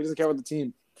about, bro. He doesn't care about the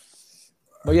team.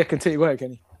 But yeah, continue. Go ahead,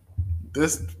 Kenny.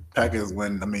 This Packers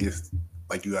win, I mean, it's,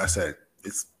 like you guys said,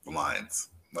 it's the Lions.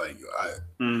 Like,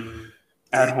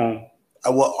 at home. I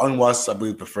unwatched, I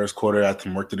believe, the first quarter. I had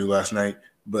some work to do last night.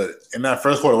 But in that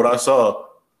first quarter, what I saw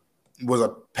was a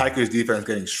Packers defense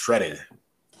getting shredded.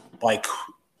 Like,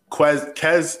 Quinn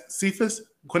Cephas.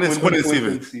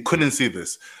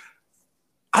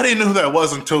 I didn't know who that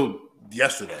was until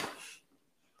yesterday.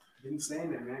 Been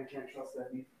saying it, man. Can't trust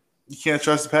that defense. You can't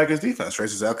trust the Packers defense. Right?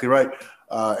 That's exactly right.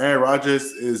 Aaron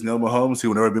Rodgers is no Mahomes. He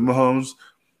will never be Mahomes.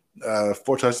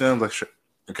 4 touchdowns. Like,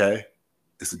 okay.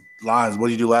 It's the Lions. What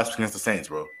did you do last week against the Saints,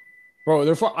 bro?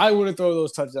 Bro, I wouldn't throw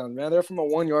those touchdowns, man. They're from a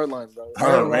 1 yard line,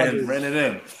 bro. Ran it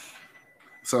in.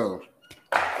 So,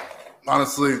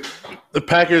 honestly, the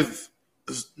Packers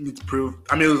need to prove.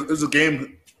 I mean, it was a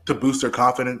game to boost their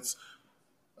confidence,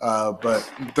 but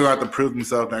they're going to have to prove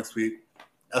themselves next week.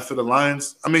 As for the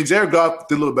Lions, I mean, Jared Goff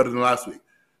did a little better than last week.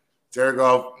 Jared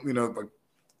Goff, you know, like,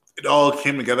 it all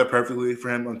came together perfectly for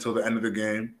him until the end of the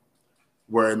game,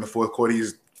 where in the fourth quarter he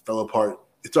just fell apart.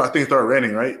 I think it started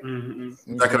raining, right?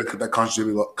 Mm-hmm. That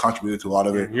contributed to a lot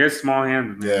of it. He has small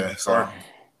hands. Yeah, so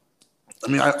I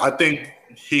mean, I think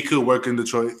he could work in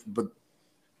Detroit, but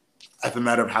as a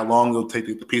matter of how long it'll take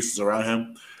the pieces around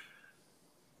him,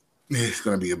 he's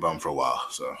going to be a bum for a while.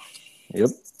 So,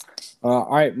 yep.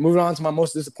 All right, moving on to my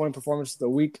most disappointing performance of the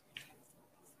week.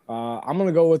 I'm going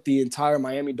to go with the entire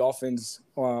Miami Dolphins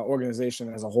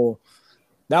organization as a whole.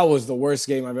 That was the worst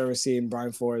game I've ever seen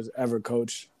Brian Flores ever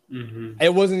coach. Mm-hmm.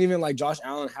 It wasn't even like Josh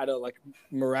Allen had a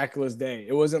miraculous day.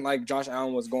 It wasn't like Josh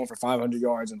Allen was going for 500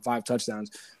 yards and 5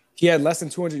 touchdowns. He had less than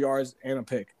 200 yards and a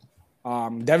pick.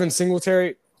 Devin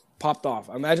Singletary popped off.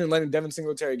 Imagine letting Devin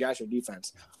Singletary gash your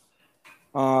defense.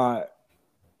 I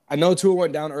know Tua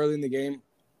went down early in the game,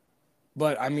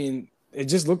 but I mean, it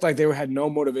just looked like they had no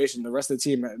motivation. The rest of the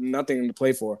team had nothing to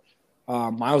play for.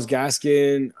 Myles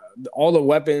Gaskin, all the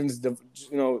weapons,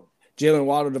 Jalen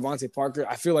Waddle, Devontae Parker,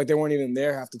 I feel like they weren't even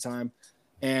there half the time.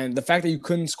 And the fact that you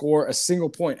couldn't score a single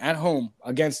point at home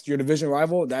against your division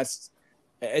rival,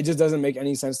 it just doesn't make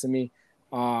any sense to me.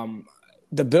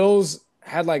 The Bills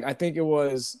had I think it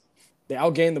was they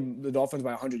outgained the Dolphins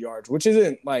by 100 yards, which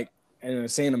isn't an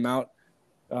insane amount.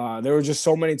 There were just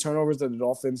so many turnovers that the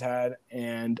Dolphins had,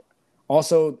 and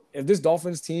also if this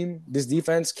Dolphins team, this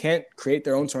defense can't create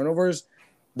their own turnovers,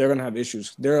 they're gonna have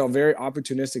issues. They're a very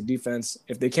opportunistic defense.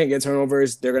 If they can't get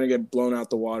turnovers, they're gonna get blown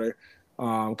out the water.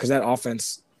 Because that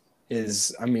offense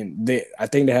is, I think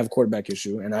they have a quarterback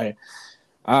issue, and I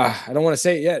don't want to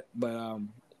say it yet, but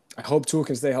I hope Tua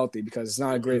can stay healthy because it's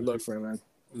not a great look for him, man.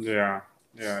 Yeah,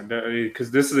 because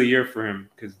this is a year for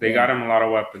him because they got him a lot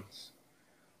of weapons.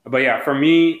 But yeah, for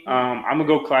me, I'm gonna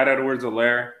go Clyde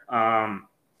Edwards-Helaire.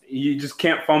 You just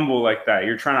can't fumble like that.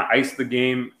 You're trying to ice the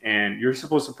game, and you're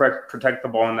supposed to protect the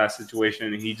ball in that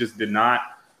situation, and he just did not.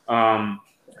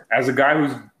 As a guy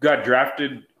who's got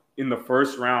drafted in the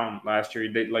first round last year,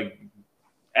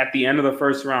 at the end of the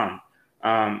first round,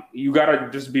 you gotta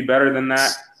just be better than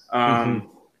that.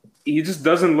 He just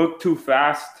doesn't look too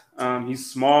fast. He's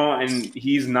small and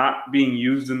he's not being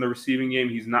used in the receiving game.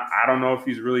 I don't know if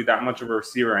he's really that much of a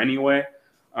receiver anyway.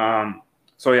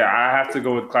 So yeah, I have to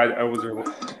go with Clyde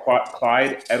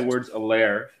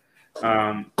Edwards-Helaire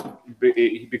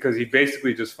because he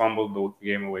basically just fumbled the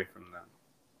game away from them.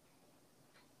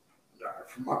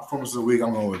 For my performance of the week,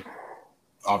 I'm going with,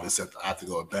 obviously, I have to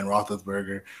go with Ben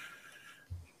Roethlisberger.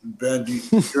 Ben,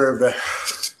 you're that.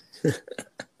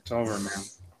 It's over, man.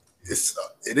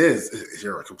 It is.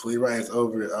 You're completely right. It's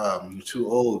over. You're too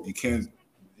old.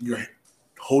 You're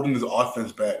holding the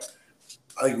offense back.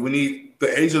 We need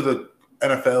the age of the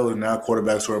NFL, and now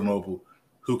quarterbacks who are mobile,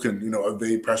 who can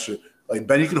evade pressure.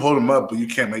 Ben, you can hold him up, but you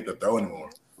can't make the throw anymore.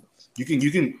 You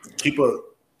can keep a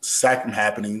sack from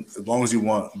happening as long as you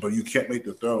want, but you can't make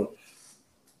the throw.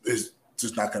 It's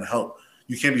just not going to help.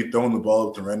 You can't be throwing the ball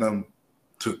up to random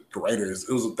to the Raiders.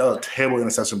 That was a terrible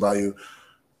interception by you.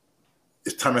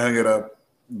 It's time to hang it up.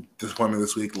 Disappointment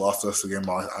this week lost us again,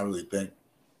 I really think.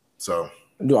 So,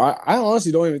 dude, I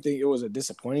honestly don't even think it was a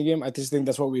disappointing game. I just think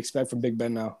that's what we expect from Big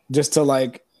Ben now. Just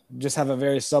to just have a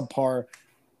very subpar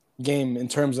game in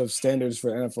terms of standards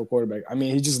for an NFL quarterback.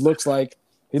 He just looks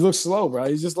he looks slow, bro.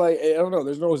 He's just I don't know.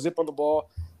 There's no zip on the ball.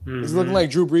 Mm-hmm. He's looking like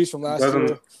Drew Brees from last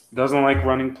year. Doesn't like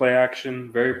running play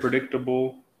action. Very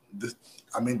predictable. It's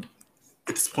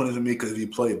disappointing to me because if you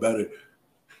play better,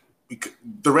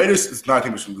 the Raiders is not a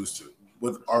team we should lose to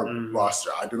with our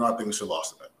roster. I do not think we should have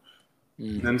lost to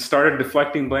them. And started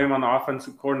deflecting blame on the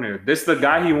offensive coordinator. This is the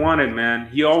guy he wanted, man.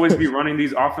 He always be running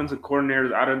these offensive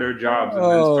coordinators out of their jobs and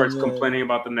then starts complaining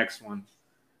about the next one.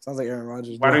 Sounds like Aaron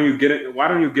Rodgers. Why don't you get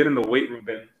in the weight room,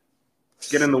 Ben?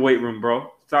 Get in the weight room,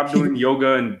 bro. Stop doing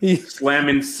yoga and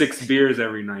slamming 6 beers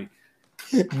every night.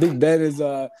 Big Ben is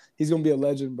he's gonna be a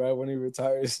legend, bro, when he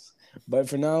retires. But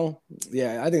for now,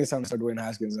 yeah, I think it's time to start Dwayne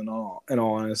Haskins in all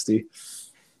honesty.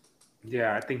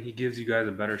 Yeah, I think he gives you guys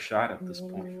a better shot at this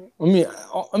point. You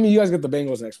guys get the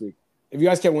Bengals next week. If you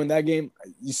guys can't win that game,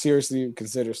 you seriously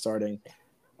consider starting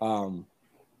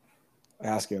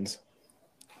Haskins.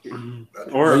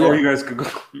 Or you guys could go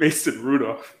Mason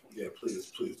Rudolph. Yeah,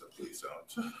 please don't.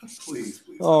 Please.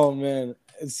 Oh man,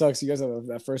 it sucks. You guys have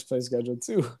that first place schedule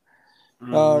too.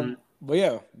 But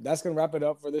yeah, that's gonna wrap it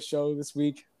up for this show this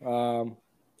week.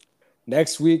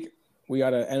 Next week we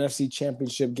got an NFC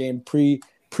Championship game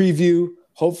preview.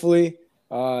 Hopefully,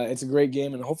 it's a great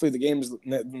game, and hopefully the games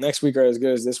next week are as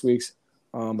good as this week's.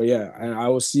 But yeah, and I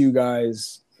will see you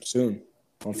guys soon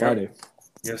on Friday.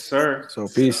 Yes, sir. So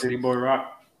peace. City Boy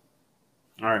Rock.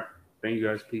 All right. Thank you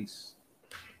guys. Peace.